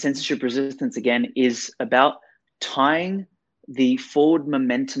 and censorship resistance, again, is about tying the forward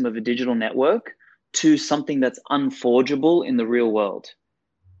momentum of a digital network to something that's unforgeable in the real world.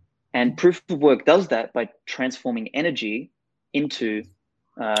 And proof of work does that by transforming energy into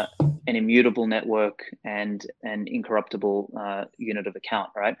an immutable network and an incorruptible unit of account,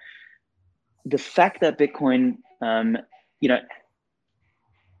 right? The fact that Bitcoin, you know,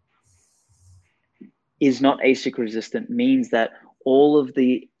 is not ASIC resistant means that all of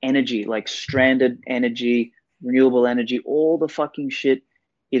the energy, like stranded energy, renewable energy, all the fucking shit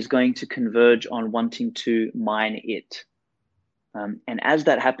is going to converge on wanting to mine it. And as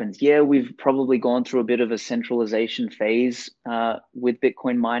that happens, yeah, we've probably gone through a bit of a centralization phase with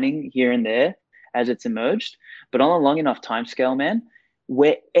Bitcoin mining here and there as it's emerged. But on a long enough timescale, man,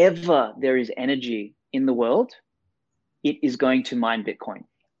 wherever there is energy in the world, it is going to mine Bitcoin.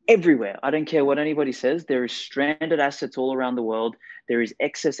 Everywhere. I don't care what anybody says. There is stranded assets all around the world. There is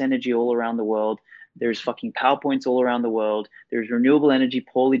excess energy all around the world. There's fucking PowerPoints all around the world. There's renewable energy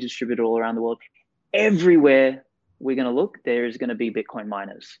poorly distributed all around the world. Everywhere we're going to look, there is going to be Bitcoin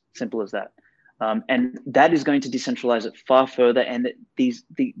miners. Simple as that. And that is going to decentralize it far further. And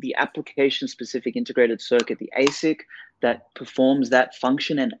the application-specific integrated circuit, the ASIC that performs that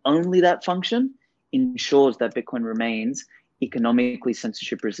function and only that function, ensures that Bitcoin remains economically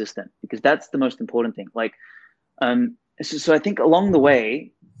censorship resistant, because that's the most important thing. Like, so I think along the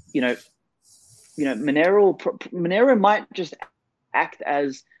way, you know, Monero might just act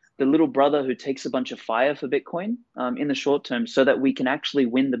as the little brother who takes a bunch of fire for Bitcoin in the short term, so that we can actually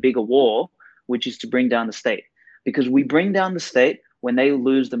win the bigger war, which is to bring down the state. Because we bring down the state when they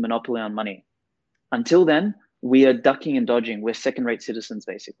lose the monopoly on money. Until then, we are ducking and dodging. We're second-rate citizens,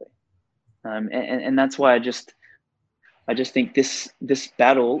 basically. And that's why I just think this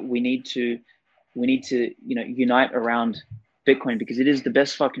battle, we need to unite around Bitcoin, because it is the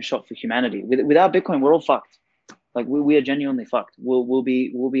best fucking shot for humanity. Without Bitcoin, we're all fucked. Like we are genuinely fucked. We'll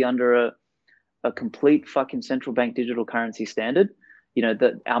be under a complete fucking central bank digital currency standard. You know,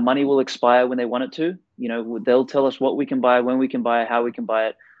 that our money will expire when they want it to. You know, they'll tell us what we can buy, when we can buy it, how we can buy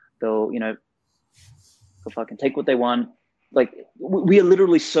it. They'll fucking take what they want. Like we are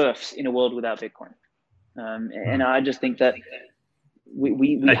literally serfs in a world without Bitcoin. And I just think that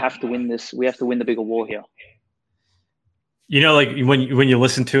we have to win this. We have to win the bigger war here. You know, like when you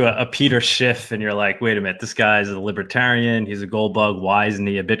listen to a Peter Schiff and you're like, wait a minute, this guy's a libertarian. He's a gold bug. Why isn't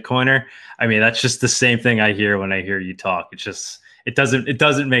he a Bitcoiner? I mean, that's just the same thing I hear when I hear you talk. It's just, it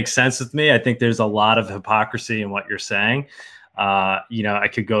doesn't make sense with me. I think there's a lot of hypocrisy in what you're saying. You know, I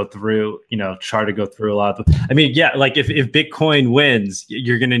could go through, try to go through a lot of, I mean, yeah, like if Bitcoin wins,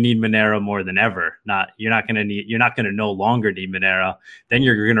 you're going to need Monero more than ever. You're not going to no longer need Monero. Then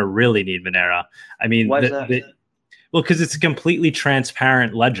you're going to really need Monero. I mean, why is that? Well, because it's a completely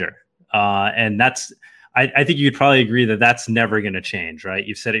transparent ledger. And that's, I think you'd probably agree that that's never going to change, right?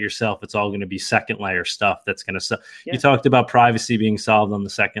 You've said it yourself. It's all going to be second layer stuff that's going to, You talked about privacy being solved on the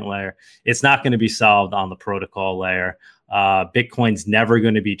second layer. It's not going to be solved on the protocol layer. Bitcoin's never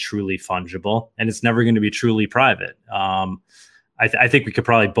going to be truly fungible, and it's never going to be truly private. I think we could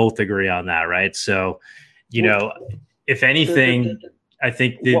probably both agree on that, right? So, if anything, I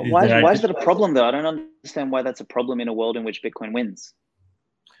think why is that a problem, though? I don't understand why that's a problem in a world in which Bitcoin wins.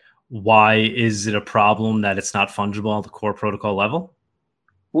 Why is it a problem that it's not fungible at the core protocol level?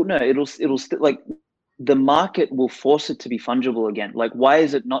 Well, no, it'll like the market will force it to be fungible again. Like, why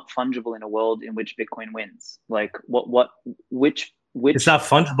is it not fungible in a world in which Bitcoin wins? Like, which? It's not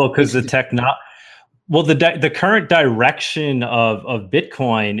fungible because the current direction of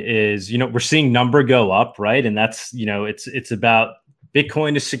Bitcoin is, we're seeing number go up, right? And that's, it's about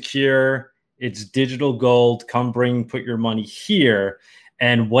Bitcoin is secure. It's digital gold. Put your money here.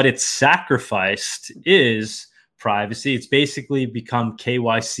 And what it's sacrificed is privacy. It's basically become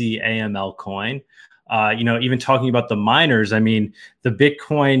KYC AML coin. Even talking about the miners, I mean, the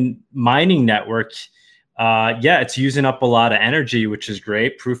Bitcoin mining network, it's using up a lot of energy, which is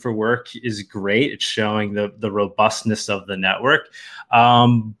great. Proof of work is great. It's showing the robustness of the network.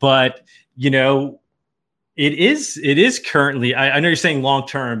 But it is currently, I know you're saying long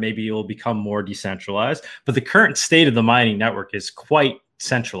term, maybe it will become more decentralized, but the current state of the mining network is quite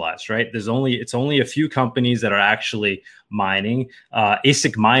centralized, right? It's only a few companies that are actually mining.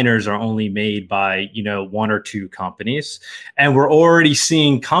 ASIC miners are only made by, one or two companies. And we're already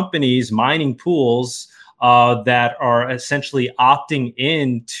seeing companies, mining pools, that are essentially opting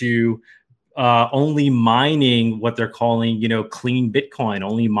into only mining what they're calling, clean Bitcoin,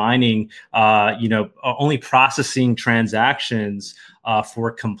 only mining, only processing transactions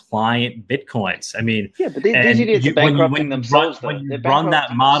for compliant Bitcoins. I mean, yeah, but these idiots are bankrupting themselves. When you run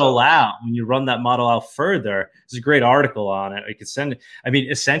that model out further, there's a great article on it. I could send it. I mean,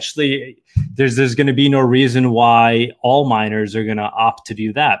 essentially, there's going to be no reason why all miners are going to opt to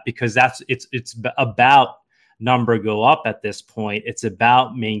do that, because it's about number go up at this point. It's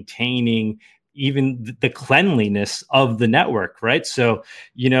about maintaining even the cleanliness of the network, right? So,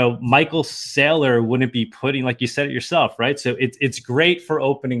 Michael Saylor wouldn't be putting, like you said it yourself, right? So it's great for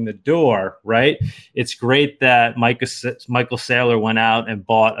opening the door, right? It's great that Michael Saylor went out and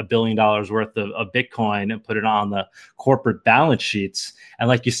bought $1 billion worth of Bitcoin and put it on the corporate balance sheets. And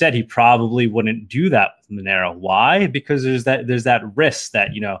like you said, he probably wouldn't do that with Monero. Why? Because there's that risk that,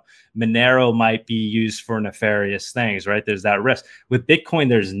 Monero might be used for nefarious things, right? There's that risk. With Bitcoin,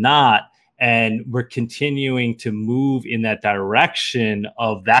 there's not. And we're continuing to move in that direction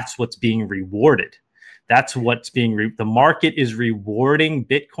of that's what's being rewarded. That's what's being the market is rewarding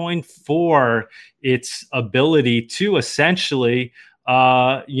Bitcoin for its ability to essentially,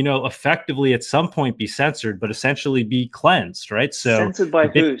 effectively at some point be censored, but essentially be cleansed, right? So censored by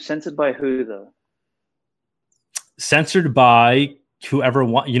who? Censored by who, though? Censored by whoever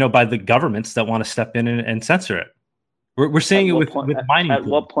by the governments that want to step in and censor it. We're seeing it with mining pools. At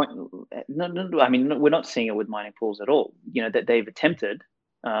what point? No. I mean, we're not seeing it with mining pools at all. That they've attempted,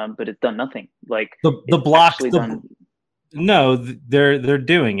 but it's done nothing. Like the block. No, they're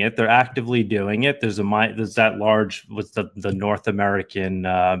doing it. They're actively doing it. There's that large with the North American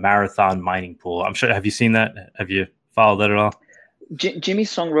marathon mining pool. I'm sure. Have you seen that? Have you followed that at all? Jimmy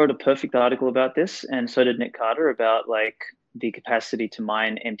Song wrote a perfect article about this, and so did Nick Carter, about like the capacity to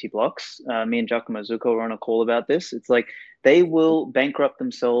mine empty blocks. Me and Giacomo Zucco were on a call about this. It's like they will bankrupt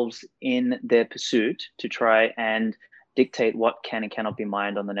themselves in their pursuit to try and dictate what can and cannot be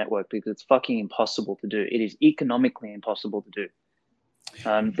mined on the network, because it's fucking impossible to do. It is economically impossible to do.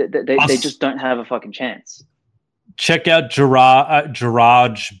 They just don't have a fucking chance. Check out Jiraj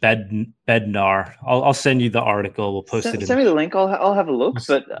Bednar. I'll send you the article. We'll post it. Send me the link. I'll have a look.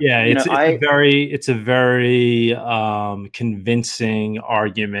 But yeah, it's a very convincing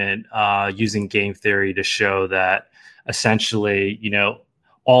argument using game theory to show that essentially,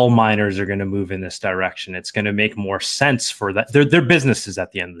 all miners are going to move in this direction. It's going to make more sense for that. They're businesses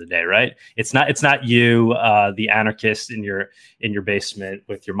at the end of the day, right? It's not you, the anarchist in your basement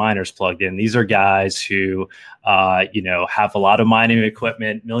with your miners plugged in. These are guys who, have a lot of mining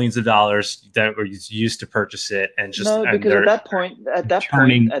equipment, millions of dollars that were used to purchase it, and just because at that point,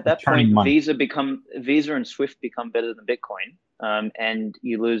 Visa and Swift become better than Bitcoin, and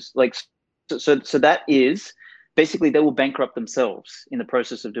you lose so that is. Basically, they will bankrupt themselves in the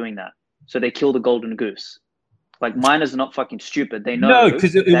process of doing that. So they kill the golden goose. Like, miners are not fucking stupid. They know. No,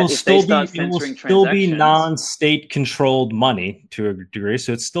 because it will still be non-state controlled money to a degree.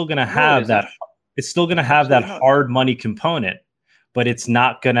 So it's still going to have that. It's still going to have that hard money component, but it's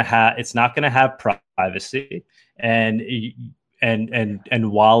not going to have privacy, and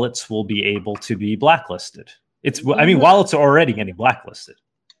wallets will be able to be blacklisted. Wallets are already getting blacklisted.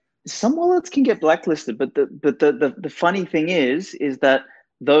 Some wallets can get blacklisted, but the funny thing is that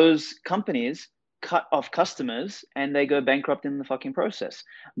those companies cut off customers and they go bankrupt in the fucking process.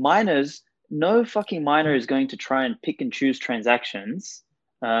 Miners, no fucking miner is going to try and pick and choose transactions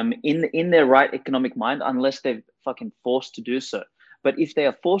in their right economic mind unless they're fucking forced to do so. But if they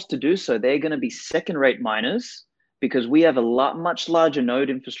are forced to do so, they're going to be second-rate miners, because we have a much larger node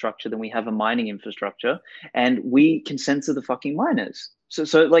infrastructure than we have a mining infrastructure, and we can censor the fucking miners.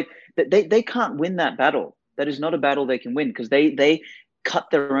 So like they can't win that battle. That is not a battle they can win, because they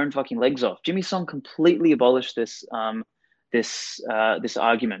cut their own fucking legs off. Jimmy Song completely abolished this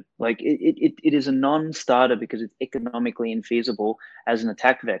argument. Like it is a non-starter because it's economically infeasible as an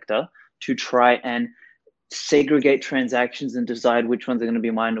attack vector to try and segregate transactions and decide which ones are going to be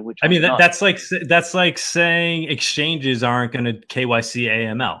mined and which ones not. That's like saying exchanges aren't going to KYC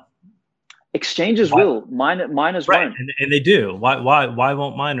AML. Exchanges will, miners won't, and they do. Why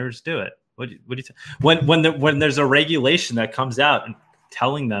won't miners do it? What do you when there's a regulation that comes out and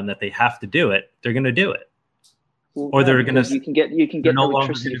telling them that they have to do it, they're going to do it. Well, or they're going to. You can get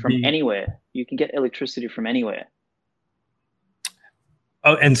electricity from anywhere. You can get electricity from anywhere.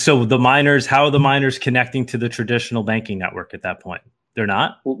 Oh, and so the miners, how are the miners connecting to the traditional banking network at that point? They're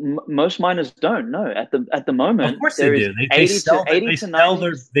not. Well, most miners don't. No, at the moment, of course they do. They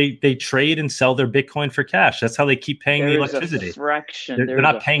trade and sell their Bitcoin for cash. That's how they keep paying the electricity. They're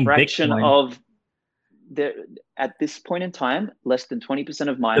not paying Bitcoin. At this point in time, less than 20%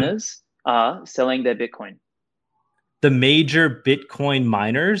 of miners are selling their Bitcoin. The major Bitcoin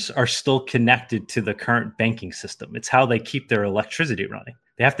miners are still connected to the current banking system. It's how they keep their electricity running.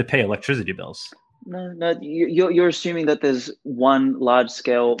 They have to pay electricity bills. No, you're assuming that there's one large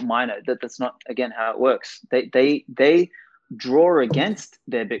scale miner. That's not, again, how it works. They draw against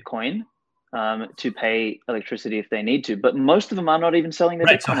their Bitcoin to pay electricity if they need to, but most of them are not even selling their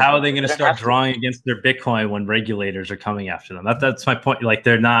Bitcoin. So how are they going to start drawing against their Bitcoin when regulators are coming after them? That's my point. Like,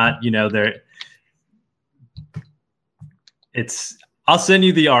 they're not, I'll send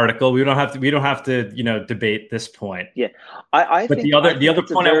you the article. We don't have to, debate this point. Yeah. I think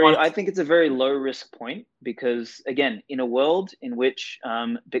it's a very low risk point because, again, in a world in which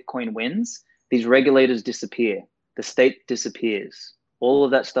Bitcoin wins, these regulators disappear. The state disappears. All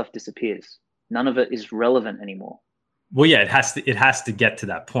of that stuff disappears. None of it is relevant anymore. Well, yeah, it has to get to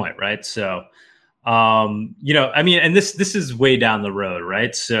that point, right? So, and this is way down the road,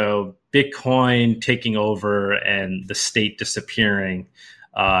 right? So Bitcoin taking over and the state disappearing,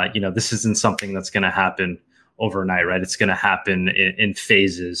 this isn't something that's going to happen overnight, right? It's going to happen in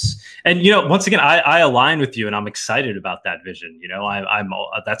phases. And, once again, I align with you and I'm excited about that vision.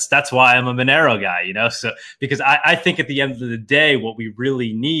 That's why I'm a Monero guy, so because I think at the end of the day, what we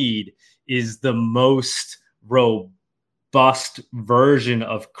really need is the most robust version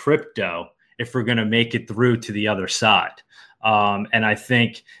of crypto if we're going to make it through to the other side. And I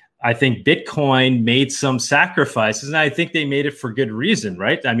think Bitcoin made some sacrifices, and I think they made it for good reason,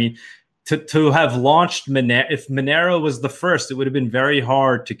 right? I mean, to have launched Monero, if Monero was the first, it would have been very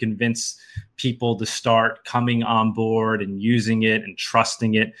hard to convince people to start coming on board and using it and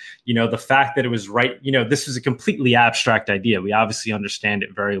trusting it. The fact that it was right, this was a completely abstract idea. We obviously understand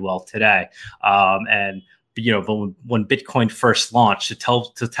it very well today. But when Bitcoin first launched,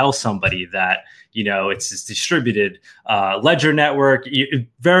 to tell somebody that it's this distributed ledger network,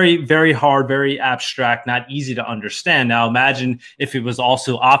 very, very hard, very abstract, not easy to understand. Now imagine if it was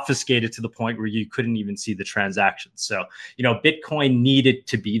also obfuscated to the point where you couldn't even see the transactions. So Bitcoin needed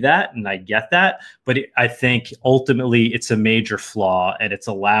to be that, and I get that, but I think ultimately it's a major flaw, and it's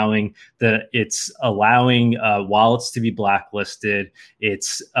allowing wallets to be blacklisted.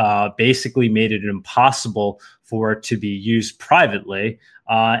 It's basically made it impossible for it to be used privately,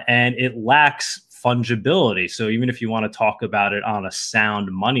 and it lacks fungibility. So even if you want to talk about it on a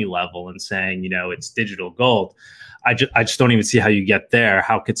sound money level and saying, it's digital gold, I just don't even see how you get there.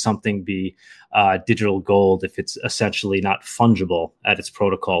 How could something be digital gold if it's essentially not fungible at its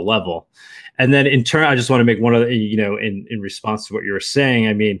protocol level? And then in turn, I just want to make one other, in response to what you were saying.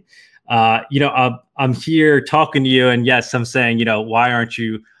 I mean, I'm here talking to you, and yes, I'm saying, why aren't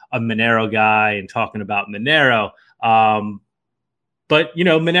you a Monero guy and talking about Monero? But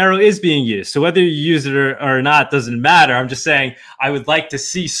Monero is being used. So whether you use it or not doesn't matter. I'm just saying I would like to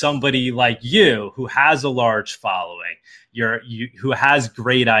see somebody like you who has a large following, who has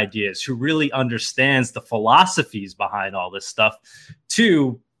great ideas, who really understands the philosophies behind all this stuff,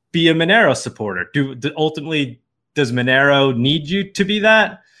 to be a Monero supporter. Ultimately, does Monero need you to be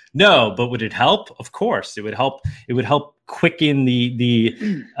that? No, but would it help? Of course, it would help. It would help quicken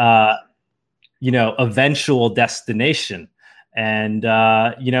the eventual destination. And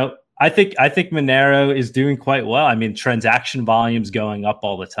I think Monero is doing quite well. I mean, transaction volume's going up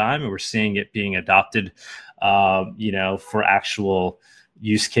all the time, and we're seeing it being adopted, for actual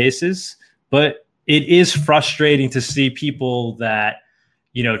use cases. But it is frustrating to see people that,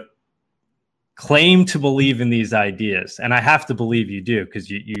 claim to believe in these ideas, and I have to believe you do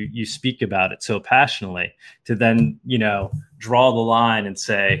because you speak about it so passionately, to then draw the line and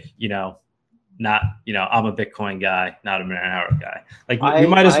say not I'm a Bitcoin guy, not a Monero guy. Like we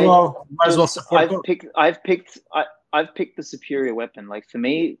might as well support. I've picked the superior weapon. Like for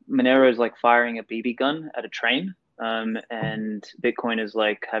me, Monero is like firing a BB gun at a train, and Bitcoin is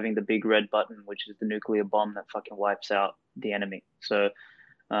like having the big red button, which is the nuclear bomb that fucking wipes out the enemy. So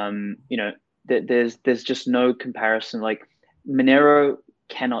there's just no comparison. Like Monero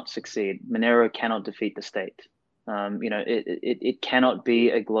cannot succeed. Monero cannot defeat the state. It cannot be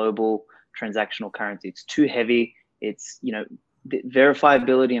a global transactional currency. It's too heavy. It's,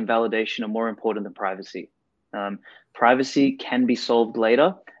 verifiability and validation are more important than privacy. Privacy can be solved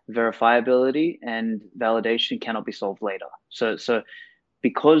later. Verifiability and validation cannot be solved later. So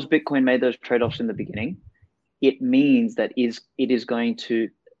because Bitcoin made those trade-offs in the beginning, it means that it is going to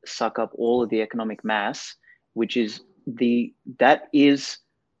suck up all of the economic mass, which is the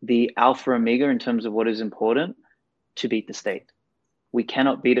alpha and omega in terms of what is important to beat the state. We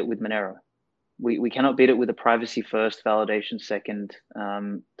cannot beat it with Monero. We cannot beat it with a privacy first, validation second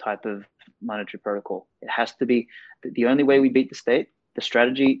type of monetary protocol. It has to be the only way we beat the state. The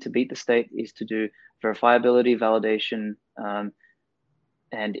strategy to beat the state is to do verifiability, validation,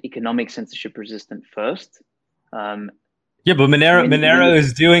 and economic censorship resistant first. Yeah, but Monero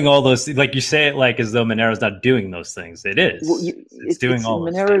is doing all those, like you say it like as though Monero's not doing those things. It is. Well, it's doing all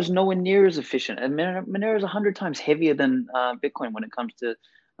those things. Monero is nowhere near as efficient. And Monero is 100 times heavier than Bitcoin when it comes to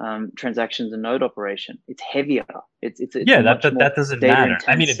transactions and node operation. It's heavier. It's that doesn't matter. Intense.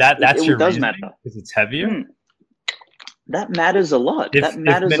 I mean, that's your does reasoning, matter because it's heavier. That matters a lot. That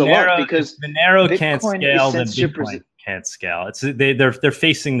matters a lot because Monero Bitcoin can't scale, then Bitcoin can't scale. They're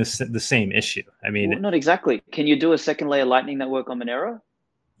facing the same issue. I mean, not exactly. Can you do a second layer Lightning network on Monero?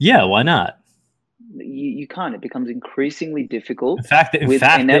 Yeah, why not? You can't. It becomes increasingly difficult. In fact,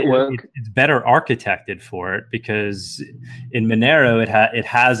 it's better architected for it, because in Monero it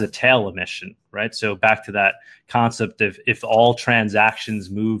has a tail emission, right? So back to that concept of if all transactions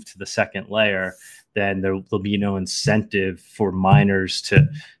move to the second layer, then there'll be no incentive for miners to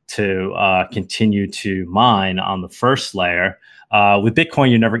continue to mine on the first layer. With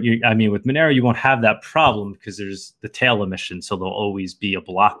Bitcoin, with Monero, you won't have that problem because there's the tail emission, so there'll always be a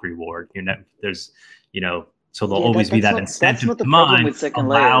block reward. So there'll always be that incentive to mine,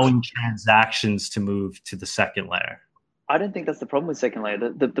 allowing transactions to move to the second layer. I don't think that's the problem with second layer.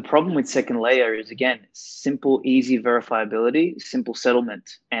 The problem with second layer is, again, simple, easy verifiability, simple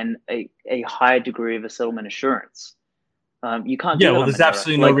settlement, and a high degree of a settlement assurance. You can't do that on there's Monero.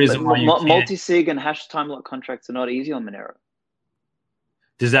 Absolutely no reason why you can't. Multi-sig and hash time lock contracts are not easy on Monero.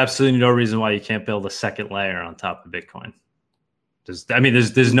 There's absolutely no reason why you can't build a second layer on top of Bitcoin.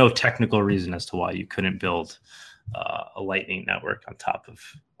 There's no technical reason as to why you couldn't build a Lightning network on top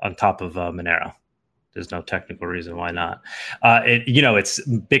of Monero. There's no technical reason why not.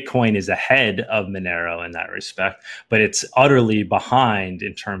 Bitcoin is ahead of Monero in that respect, but it's utterly behind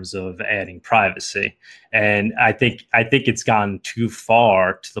in terms of adding privacy. And I think it's gone too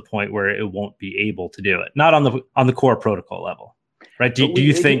far to the point where it won't be able to do it. Not on the core protocol level, right? Do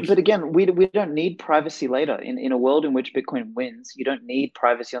you think? But again, we don't need privacy later. In a world in which Bitcoin wins, you don't need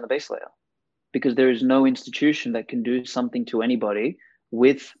privacy on the base layer, because there is no institution that can do something to anybody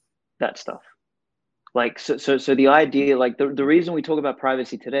with that stuff. Like, so the idea, like the reason we talk about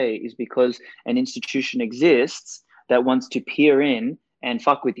privacy today is because an institution exists that wants to peer in and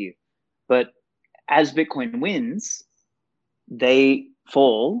fuck with you. But as Bitcoin wins, they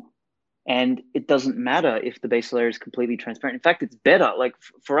fall, and it doesn't matter if the base layer is completely transparent. In fact, it's better. Like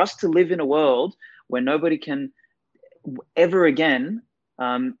for us to live in a world where nobody can ever again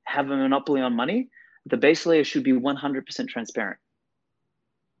have a monopoly on money, the base layer should be 100% transparent.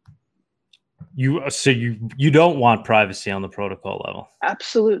 You don't want privacy on the protocol level?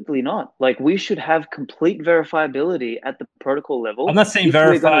 Absolutely not. Like, we should have complete verifiability at the protocol level. I'm not saying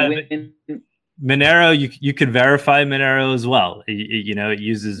verify. Monero, you could verify Monero as well. It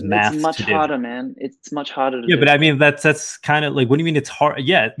uses math. It's much harder, man. It's much harder to do. But I mean, that's kind of like, what do you mean it's hard?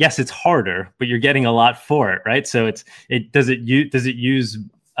 Yeah, yes, it's harder, but you're getting a lot for it, right? So does it use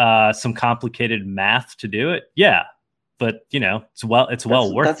some complicated math to do it? Yeah. But it's well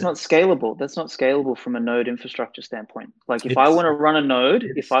worth it. That's not scalable. That's not scalable from a node infrastructure standpoint. Like if I want to run a node,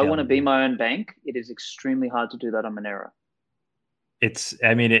 if I want to be my own bank, it is extremely hard to do that on Monero.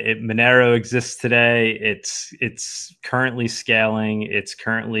 Monero exists today. It's currently scaling. It's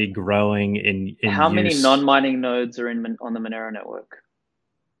currently growing in How many non-mining nodes are on the Monero network?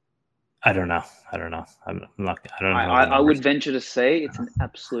 I don't know. I don't know. I would venture to say it's an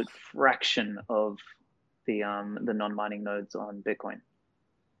absolute fraction of the non-mining nodes on Bitcoin,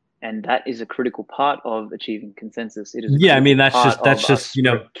 and that is a critical part of achieving consensus. It is that's just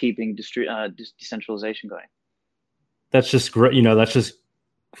keeping decentralization going. That's just Bitcoin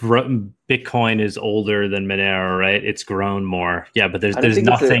is older than Monero, right? It's grown more. Yeah, but there's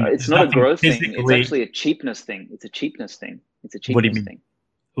nothing. It's not a growth thing. It's actually a cheapness thing. It's a cheapness thing. What do you mean?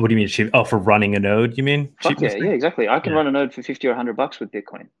 What do you mean cheap? Oh, for running a node, you mean? Fuck yeah, yeah, exactly. I can Yeah. run a node for 50 or $100 with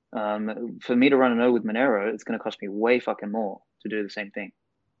Bitcoin. For me to run a node with Monero, it's going to cost me way fucking more to do the same thing.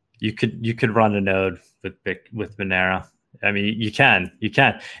 You could run a node with Monero. I mean, you can.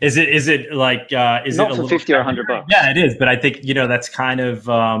 Is it like is Not it a for little 50 or heavier? $100. Yeah, it is. But I think that's kind of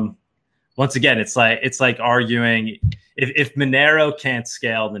once again, it's like arguing if Monero can't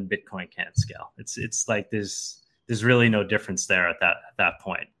scale, then Bitcoin can't scale. It's like there's really no difference there at that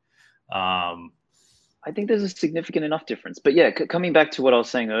point. I think there's a significant enough difference. But yeah, coming back to what I was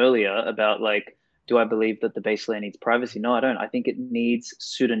saying earlier about like, do I believe that the base layer needs privacy? No, I don't. I think it needs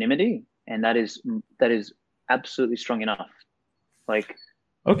pseudonymity, and that is absolutely strong enough. Like,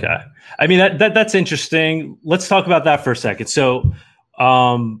 okay, I mean that's interesting. Let's talk about that for a second. So,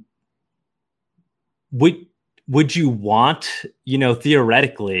 would you want,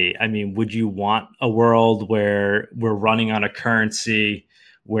 theoretically, I mean, would you want a world where we're running on a currency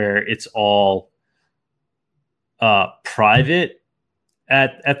where it's all private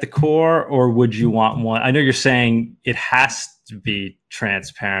at the core, or would you want one? I know you're saying it has to be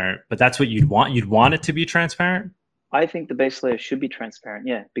transparent, but that's what you'd want. You'd want it to be transparent. I think the base layer should be transparent,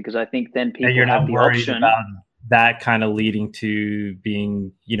 yeah, because I think then people and you're have not the worried option about that kind of leading to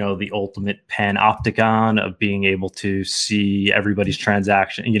being, the ultimate panopticon of being able to see everybody's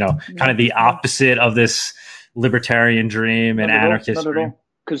transaction, kind of the opposite of this libertarian dream and anarchist dream.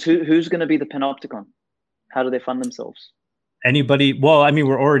 Because who's going to be the panopticon? How do they fund themselves? Anybody? Well, I mean,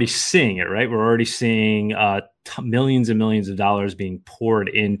 we're already seeing it, right? We're already seeing millions and millions of dollars being poured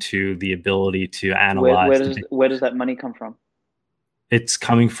into the ability to analyze. Where does that money come from? It's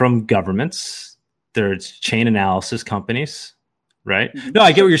coming from governments. There's chain analysis companies, right? Mm-hmm. No,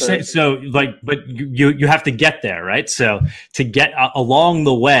 I get what you're saying. So, but you have to get there, right? So, to get along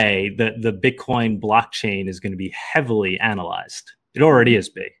the way, the Bitcoin blockchain is going to be heavily analyzed. It already is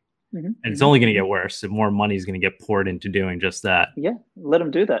big. Mm-hmm. And it's only going to get worse, and more money is going to get poured into doing just that. Yeah, let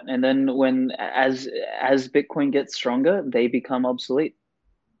them do that. And then as Bitcoin gets stronger, they become obsolete.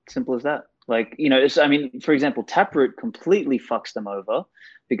 Simple as that. Like, for example, Taproot completely fucks them over,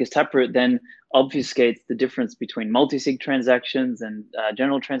 because Taproot then obfuscates the difference between multi-sig transactions and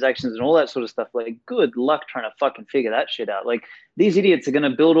general transactions and all that sort of stuff. Like, good luck trying to fucking figure that shit out. Like, these idiots are going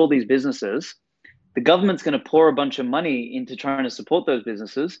to build all these businesses. The government's going to pour a bunch of money into trying to support those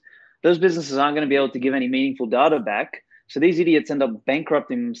businesses. Those businesses aren't going to be able to give any meaningful data back. So these idiots end up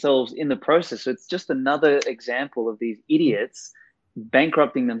bankrupting themselves in the process. So it's just another example of these idiots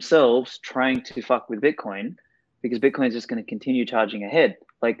bankrupting themselves trying to fuck with Bitcoin, because Bitcoin is just going to continue charging ahead.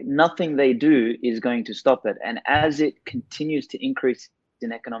 Like, nothing they do is going to stop it. And as it continues to increase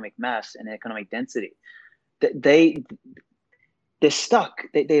in economic mass and economic density, they're stuck.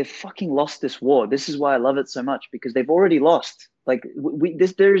 They've fucking lost this war. This is why I love it so much, because they've already lost. Like,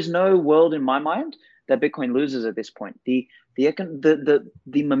 there is no world in my mind that Bitcoin loses at this point. The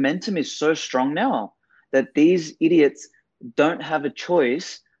momentum is so strong now that these idiots don't have a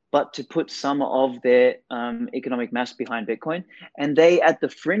choice but to put some of their economic mass behind Bitcoin. And they, at the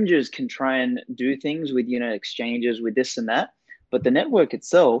fringes, can try and do things with, exchanges, with this and that. But the network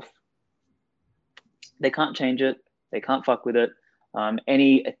itself, they can't change it. They can't fuck with it.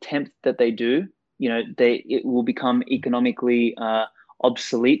 Any attempt that they do, it will become economically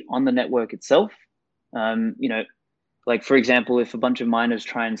obsolete on the network itself. Like, for example, if a bunch of miners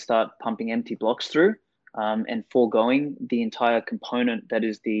try and start pumping empty blocks through and foregoing the entire component that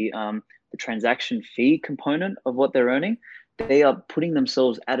is the transaction fee component of what they're earning, they are putting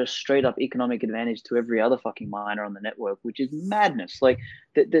themselves at a straight up economic advantage to every other fucking miner on the network, which is madness. Like,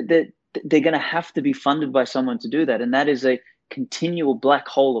 they're going to have to be funded by someone to do that. And that is a continual black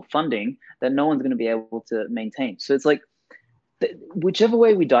hole of funding that no one's going to be able to maintain. So it's like, whichever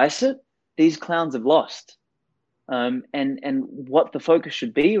way we dice it, these clowns have lost. And what the focus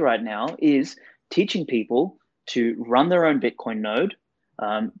should be right now is teaching people to run their own Bitcoin node,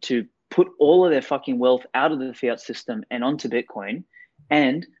 to put all of their fucking wealth out of the fiat system and onto Bitcoin,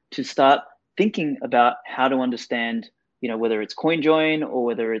 and to start thinking about how to understand, whether it's CoinJoin or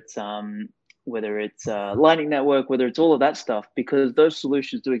whether it's Lightning Network, whether it's all of that stuff, because those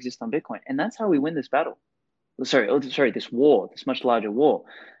solutions do exist on Bitcoin. And that's how we win this battle. This war, this much larger war.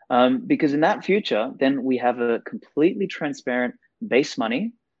 Because in that future, then we have a completely transparent base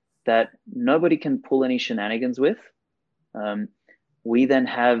money that nobody can pull any shenanigans with. We then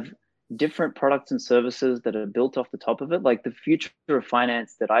have different products and services that are built off the top of it. Like, the future of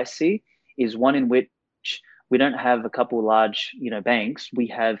finance that I see is one in which we don't have a couple of large, banks. We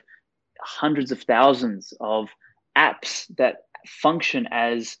have hundreds of thousands of apps that function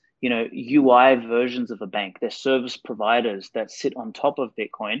as, UI versions of a bank. They're service providers that sit on top of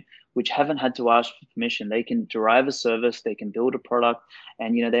Bitcoin, which haven't had to ask for permission. They can derive a service, they can build a product,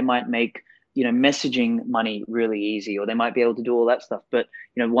 and they might make messaging money really easy, or they might be able to do all that stuff. But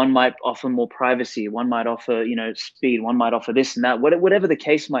one might offer more privacy, one might offer speed, one might offer this and that. Whatever the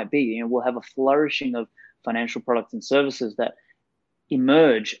case might be, we'll have a flourishing of financial products and services that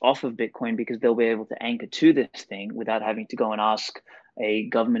emerge off of Bitcoin because they'll be able to anchor to this thing without having to go and ask a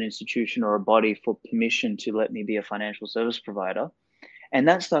government institution or a body for permission to let me be a financial service provider. And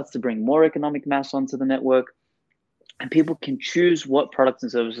that starts to bring more economic mass onto the network, and people can choose what products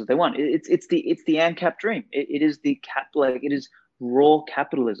and services they want. It's the ANCAP dream. It is it is raw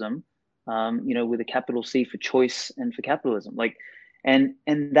capitalism, with a capital C for choice and for capitalism. And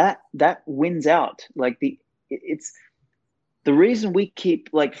that wins out. It's the reason we keep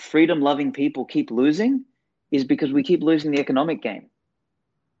freedom loving people keep losing is because we keep losing the economic game.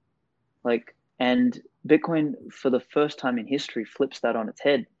 And Bitcoin, for the first time in history, flips that on its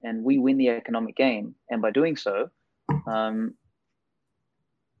head, and we win the economic game. And by doing so,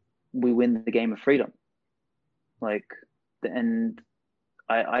 we win the game of freedom. And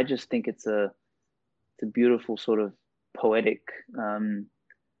I just think it's a beautiful sort of poetic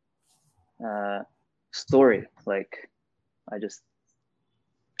story. I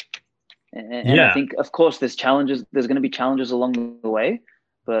think, of course, there's challenges. There's going to be challenges along the way,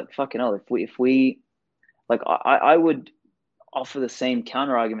 but fucking hell, if we I would offer the same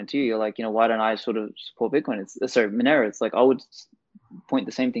counter argument to you. You're why don't I sort of support Bitcoin? Monero. It's I would point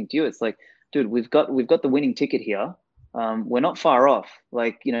the same thing to you. It's dude, we've got the winning ticket here. We're not far off.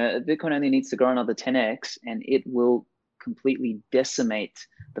 Bitcoin only needs to grow another 10x, and it will completely decimate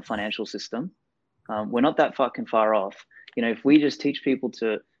the financial system. We're not that fucking far off. If we just teach people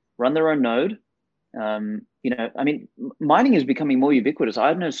to run their own node, mining is becoming more ubiquitous.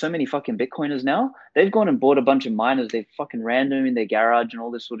 I know so many fucking Bitcoiners now. They've gone and bought a bunch of miners. They've fucking ran them in their garage and all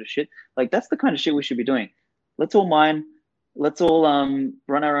this sort of shit. That's the kind of shit we should be doing. Let's all mine. Let's all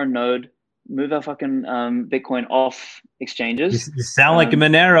run our own node. Move our fucking Bitcoin off exchanges. You sound like a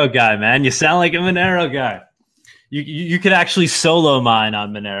Monero guy, man. You sound like a Monero guy. You could actually solo mine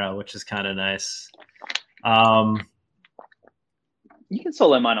on Monero, which is kind of nice. You can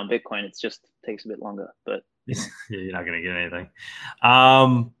solo mine on Bitcoin. It just takes a bit longer, but you're not going to get anything.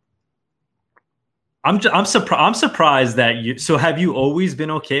 I'm surprised that you. So have you always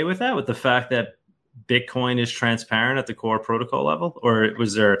been okay with that? With the fact that Bitcoin is transparent at the core protocol level, or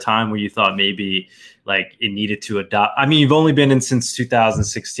was there a time where you thought maybe it needed to adopt? I mean, you've only been in since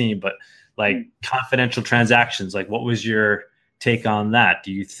 2016, but confidential transactions, what was your take on that?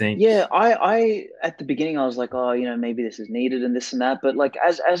 Do you think? Yeah, I at the beginning I was maybe this is needed and this and that, but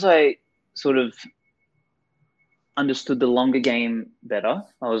as I sort of understood the longer game better,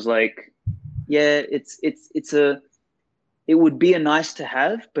 I was yeah, it would be a nice to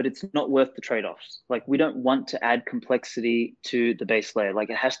have, but it's not worth the trade-offs. We don't want to add complexity to the base layer.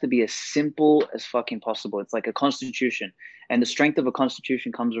 It has to be as simple as fucking possible. It's like a constitution, and the strength of a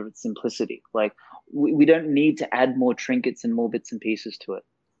constitution comes with its simplicity. We don't need to add more trinkets and more bits and pieces to it.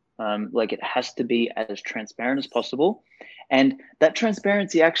 It has to be as transparent as possible. And that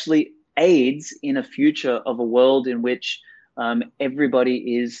transparency actually aids in a future of a world in which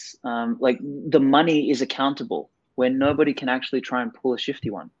everybody is the money is accountable, where nobody can actually try and pull a shifty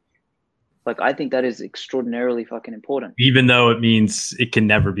one. I think that is extraordinarily fucking important. Even though it means it can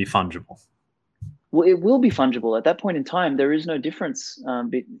never be fungible. Well, it will be fungible. At that point in time, there is no difference.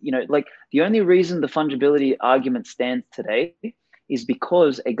 The only reason the fungibility argument stands today is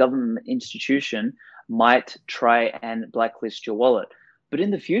because a government institution might try and blacklist your wallet. But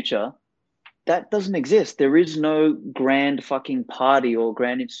in the future, that doesn't exist. There is no grand fucking party or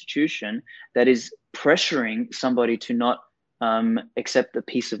grand institution that is pressuring somebody to not accept a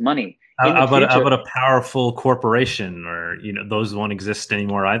piece of money. How about a powerful corporation, or those won't exist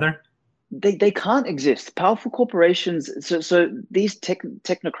anymore either? They can't exist. Powerful corporations, so these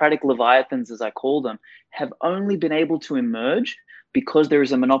technocratic leviathans, as I call them, have only been able to emerge because there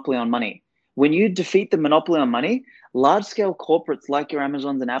is a monopoly on money. When you defeat the monopoly on money, large-scale corporates like your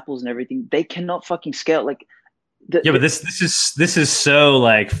Amazons and Apples and everything, they cannot fucking scale. But this is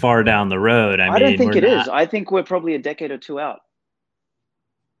so far down the road. I don't think it is. I think we're probably a decade or two out.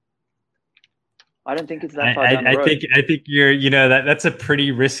 I don't think it's that far down the road. I think you're, that's a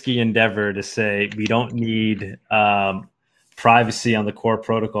pretty risky endeavor to say we don't need privacy on the core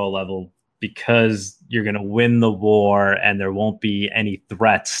protocol level because you're going to win the war and there won't be any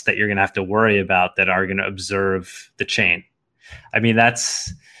threats that you're going to have to worry about that are going to observe the chain. I mean,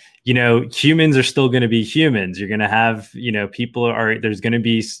 that's, humans are still going to be humans. You're going to have, there's going to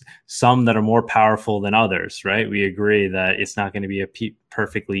be some that are more powerful than others, right? We agree that it's not going to be a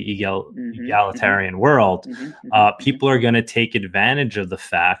perfectly egalitarian world. People are going to take advantage of the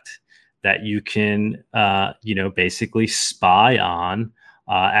fact that you can, basically spy on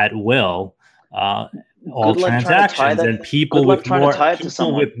at will all transactions, and people with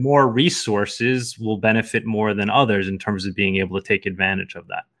more resources will benefit more than others in terms of being able to take advantage of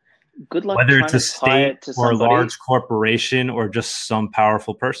that. Good luck whether trying it's a to tie state it to or a somebody. large corporation or just some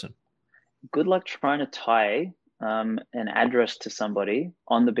powerful person. Good luck trying to tie an address to somebody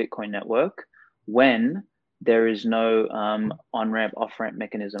on the Bitcoin network when there is no on-ramp, off-ramp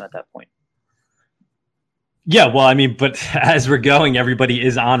mechanism at that point. Yeah, well, I mean, but as we're going, everybody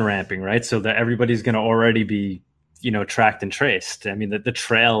is on-ramping, right? So that everybody's going to already be, tracked and traced. I mean, the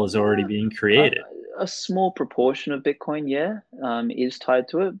trail is already being created. A small proportion of Bitcoin, is tied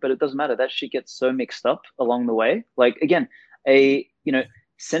to it, but it doesn't matter. That shit gets so mixed up along the way. Like, again,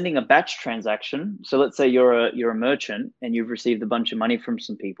 sending a batch transaction. So let's say you're a merchant and you've received a bunch of money from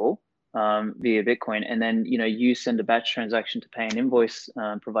some people via Bitcoin, and then you send a batch transaction to pay an invoice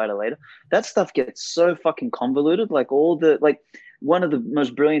provider later. That stuff gets so fucking convoluted. Like one of the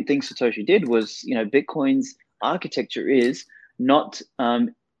most brilliant things Satoshi did was Bitcoin's architecture is not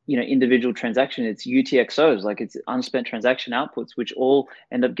individual transaction. It's UTXOs, like it's unspent transaction outputs, which all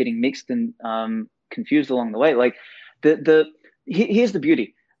end up getting mixed and confused along the way. Like here's the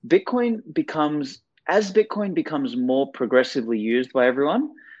beauty. Bitcoin becomes more progressively used by everyone,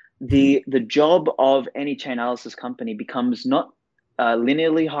 the job of any chain analysis company becomes not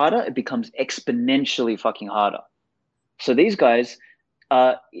linearly harder, it becomes exponentially fucking harder. So these guys,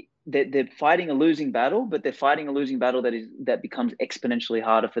 they're fighting a losing battle, but they're fighting a losing battle that becomes exponentially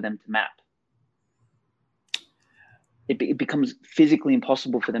harder for them to map. It becomes physically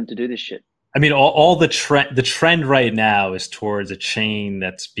impossible for them to do this shit. I mean, all the trend right now is towards a chain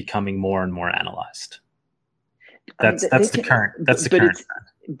that's becoming more and more analyzed. That's the current trend.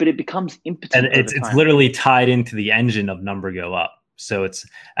 But it becomes impotent. And it's literally tied into the engine of number go up. So it's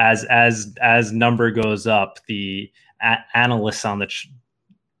as number goes up, the analysts on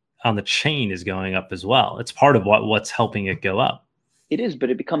the chain is going up as well. It's part of what's helping it go up. It is, but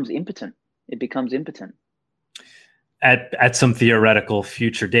it becomes impotent. At some theoretical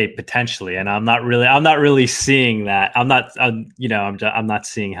future date potentially, and I'm not really seeing that. I'm not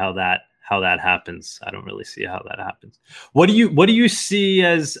seeing how that happens. I don't really see how that happens. What do you see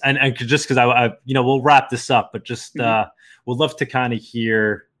as, and just because I we'll wrap this up, but just we'd love to kind of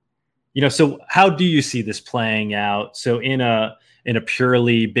hear, so how do you see this playing out? So in a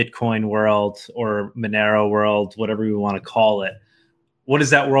purely Bitcoin world or Monero world, whatever we want to call it, what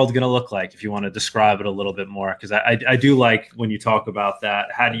is that world going to look like if you want to describe it a little bit more? Because I do like when you talk about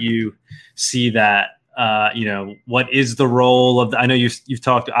that. How do you see that? What is the role of I know you've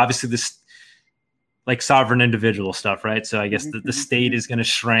talked, obviously, this like sovereign individual stuff, right? So I guess the state is going to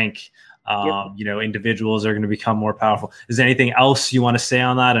shrink. Individuals are going to become more powerful. Is there anything else you want to say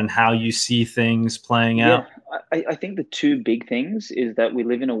on that and how you see things playing out? I think the two big things is that we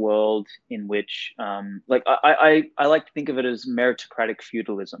live in a world in which, I like to think of it as meritocratic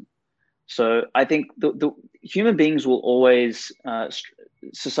feudalism. So I think the human beings will always,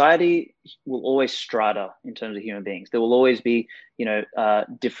 society will always strata in terms of human beings. There will always be,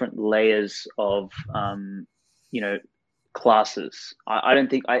 different layers of, classes.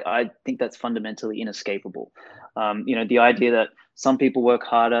 I think that's fundamentally inescapable. The idea that some people work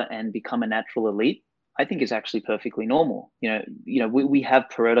harder and become a natural elite, I think is actually perfectly normal. We have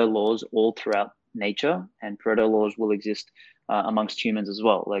Pareto laws all throughout nature, and Pareto laws will exist amongst humans as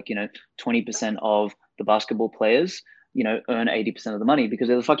well. Like, 20% of the basketball players, earn 80% of the money because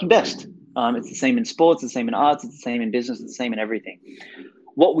they're the fucking best. It's the same in sports, it's the same in arts, it's the same in business, it's the same in everything.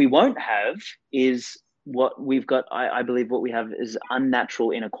 What we won't have is what we've got. I believe what we have is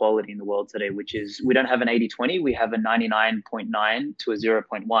unnatural inequality in the world today, which is we don't have an 80-20, we have a 99.9 to a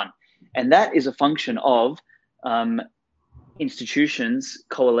 0.1. And that is a function of institutions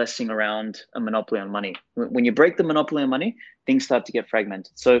coalescing around a monopoly on money. When you break the monopoly on money, things start to get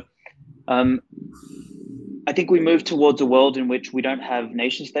fragmented. So I think we move towards a world in which we don't have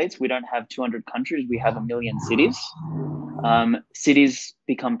nation states, we don't have 200 countries, we have 1 million cities. Cities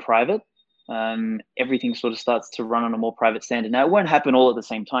become private. Everything sort of starts to run on a more private standard. Now, it won't happen all at the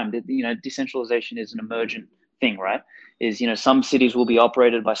same time. Decentralization is an emergent thing, right? Some cities will be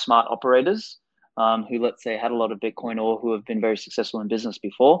operated by smart operators who, let's say, had a lot of Bitcoin or who have been very successful in business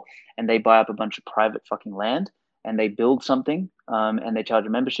before, and they buy up a bunch of private fucking land and they build something and they charge a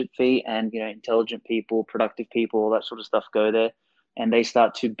membership fee, and intelligent people, productive people, all that sort of stuff go there. and they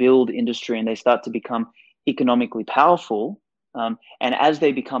start to build industry and they start to become economically powerful, and as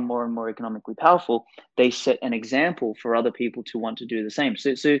they become more and more economically powerful, they set an example for other people to want to do the same.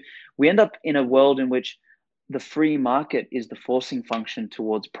 So we end up in a world in which the free market is the forcing function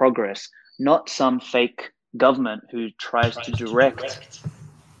towards progress, not some fake government who tries to direct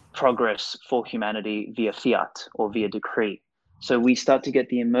progress for humanity via fiat or via decree. So we start to get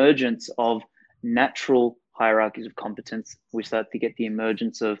the emergence of natural hierarchies of competence. We start to get the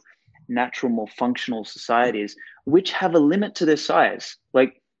emergence of natural, more functional societies, which have a limit to their size.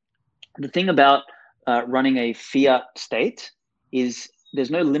 Like the thing about running a fiat state is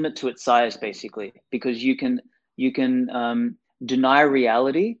there's no limit to its size, basically, because you can deny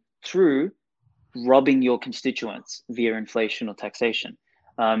reality through robbing your constituents via inflation or taxation.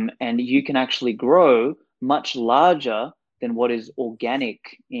 And you can actually grow much larger than what is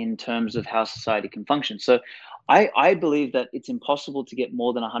organic in terms of how society can function. So I believe that it's impossible to get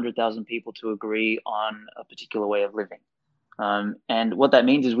more than 100,000 people to agree on a particular way of living. And what that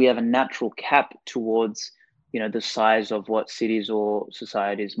means is we have a natural cap towards, the size of what cities or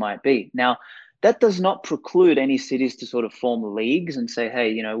societies might be. Now, that does not preclude any cities to sort of form leagues and say,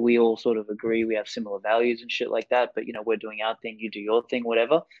 hey, we all sort of agree, we have similar values and shit like that, but, we're doing our thing, you do your thing,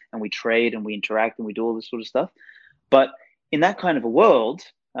 whatever, and we trade and we interact and we do all this sort of stuff. But in that kind of a world,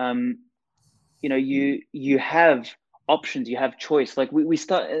 you have options, you have choice. Like we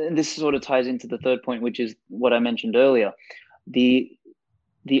start, and this sort of ties into the third point, which is what I mentioned earlier.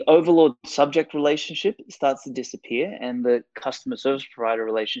 The overlord subject relationship starts to disappear and the customer service provider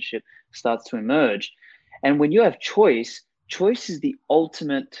relationship starts to emerge. And when you have choice is the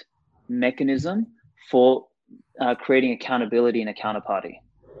ultimate mechanism for creating accountability in a counterparty.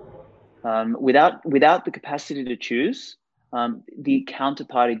 Without the capacity to choose, the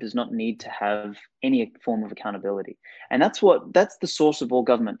counterparty does not need to have any form of accountability. And that's the source of all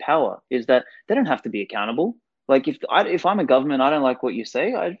government power, is that they don't have to be accountable. Like if I'm a government, I don't like what you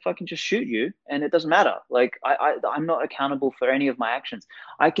say, I fucking just shoot you and it doesn't matter. Like I'm not accountable for any of my actions.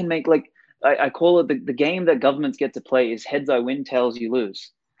 I can make, like, I call it the game that governments get to play is heads I win, tails you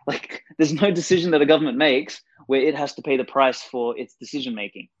lose. Like there's no decision that a government makes where it has to pay the price for its decision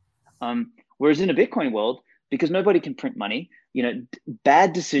making. Whereas in a Bitcoin world, because nobody can print money,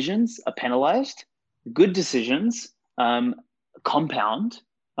 bad decisions are penalized, good decisions compound,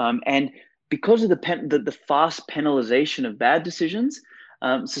 and because of the fast penalization of bad decisions,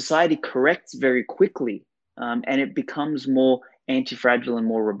 society corrects very quickly, and it becomes more anti-fragile and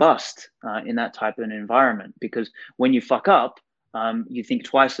more robust in that type of an environment. Because when you fuck up, you think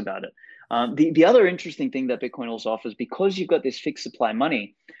twice about it. The other interesting thing that Bitcoin also offers, because you've got this fixed supply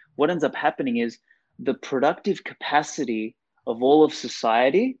money, what ends up happening is the productive capacity of all of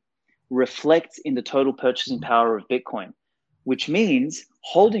society reflects in the total purchasing power of Bitcoin, which means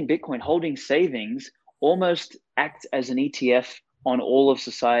holding Bitcoin, holding savings, almost acts as an ETF on all of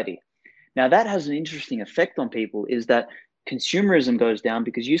society. Now, that has an interesting effect on people, is that consumerism goes down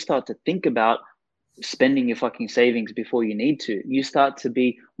because you start to think about spending your fucking savings before you need to. You start to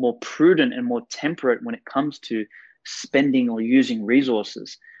be more prudent and more temperate when it comes to spending or using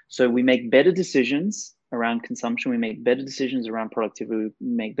resources. So we make better decisions around consumption. We make better decisions around productivity. We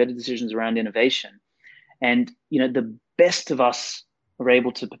make better decisions around innovation. And, the best of us are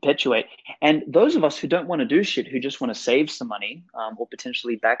able to perpetuate. And those of us who don't want to do shit, who just want to save some money or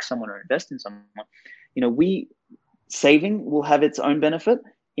potentially back someone or invest in someone, saving will have its own benefit.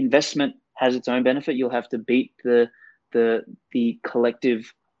 Investment has its own benefit. You'll have to beat the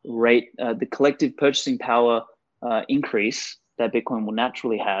collective rate, the collective purchasing power increase that Bitcoin will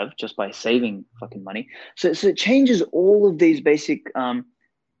naturally have just by saving fucking money. So it changes all of these basic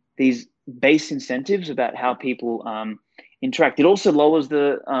these base incentives about how people interact. It also lowers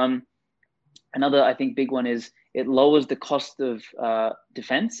another, I think, big one is it lowers the cost of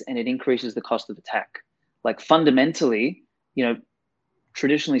defense and it increases the cost of attack. Like fundamentally,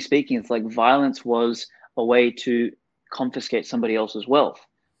 traditionally speaking, it's like violence was a way to confiscate somebody else's wealth,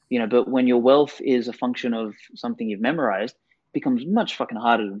 but when your wealth is a function of something you've memorized, it becomes much fucking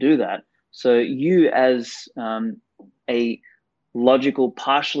harder to do that. So you as a logical,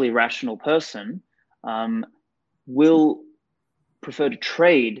 partially rational person will prefer to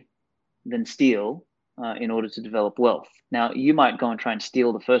trade than steal in order to develop wealth. Now, you might go and try and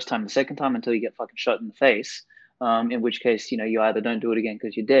steal the first time, the second time until you get fucking shot in the face, in which case, you either don't do it again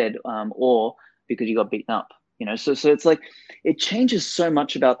because you're dead or because you got beaten up. So it's like it changes so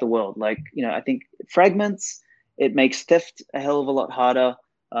much about the world. Like, I think fragments, it makes theft a hell of a lot harder.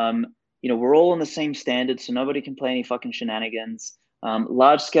 We're all on the same standard, so nobody can play any fucking shenanigans.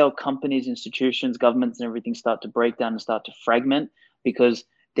 large scale companies, institutions, governments, and everything start to break down and start to fragment, because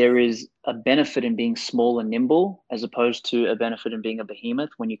there is a benefit in being small and nimble as opposed to a benefit in being a behemoth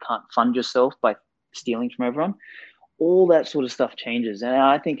when you can't fund yourself by stealing from everyone. All that sort of stuff changes. And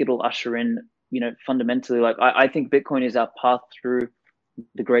I think it'll usher in, fundamentally, like I think Bitcoin is our path through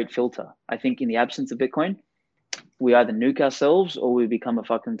the great filter. I think in the absence of Bitcoin, we either nuke ourselves or we become a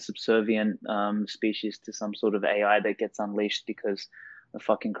fucking subservient species to some sort of AI that gets unleashed because a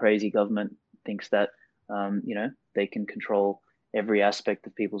fucking crazy government thinks that, they can control every aspect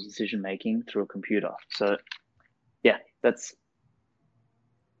of people's decision making through a computer. So, yeah, I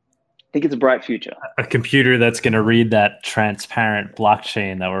think it's a bright future. A computer that's going to read that transparent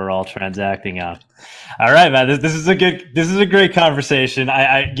blockchain that we're all transacting on. All right, man. This is a great conversation.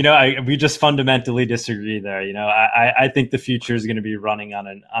 We just fundamentally disagree there. I think the future is going to be running on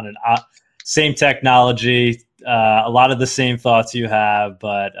an same technology, a lot of the same thoughts you have,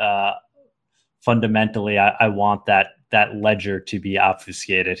 but fundamentally, I want that ledger to be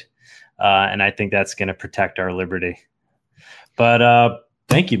obfuscated, and I think that's going to protect our liberty. But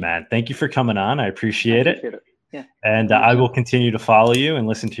thank you, man. Thank you for coming on. I appreciate it. Yeah. And I will continue to follow you and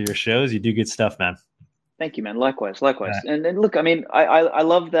listen to your shows. You do good stuff, man. Thank you, man. Likewise. And look, I mean, I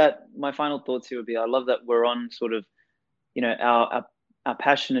love that. My final thoughts here would be, I love that we're on sort of, our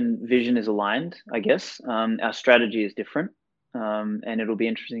passion and vision is aligned, I guess. Our strategy is different. And it'll be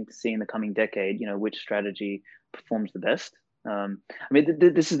interesting to see in the coming decade, which strategy performs the best.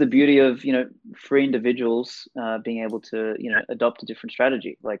 This is the beauty of, free individuals being able to, adopt a different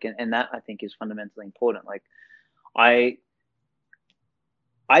strategy. And that I think is fundamentally important.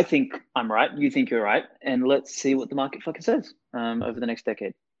 I think I'm right. You think you're right. And let's see what the market fucking says over the next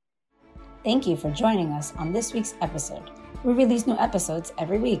decade. Thank you for joining us on this week's episode. We release new episodes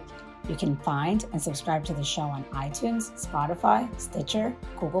every week. You can find and subscribe to the show on iTunes, Spotify, Stitcher,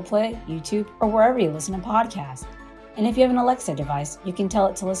 Google Play, YouTube, or wherever you listen to podcasts. And if you have an Alexa device, you can tell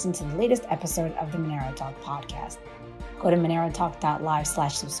it to listen to the latest episode of the Monero Talk podcast. Go to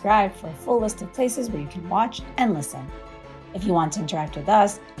monerotalk.live/subscribe for a full list of places where you can watch and listen. If you want to interact with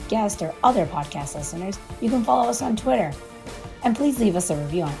us, guests, or other podcast listeners, you can follow us on Twitter. And please leave us a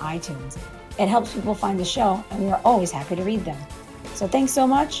review on iTunes. It helps people find the show, and we are always happy to read them. So thanks so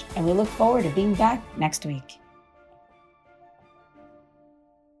much, and we look forward to being back next week.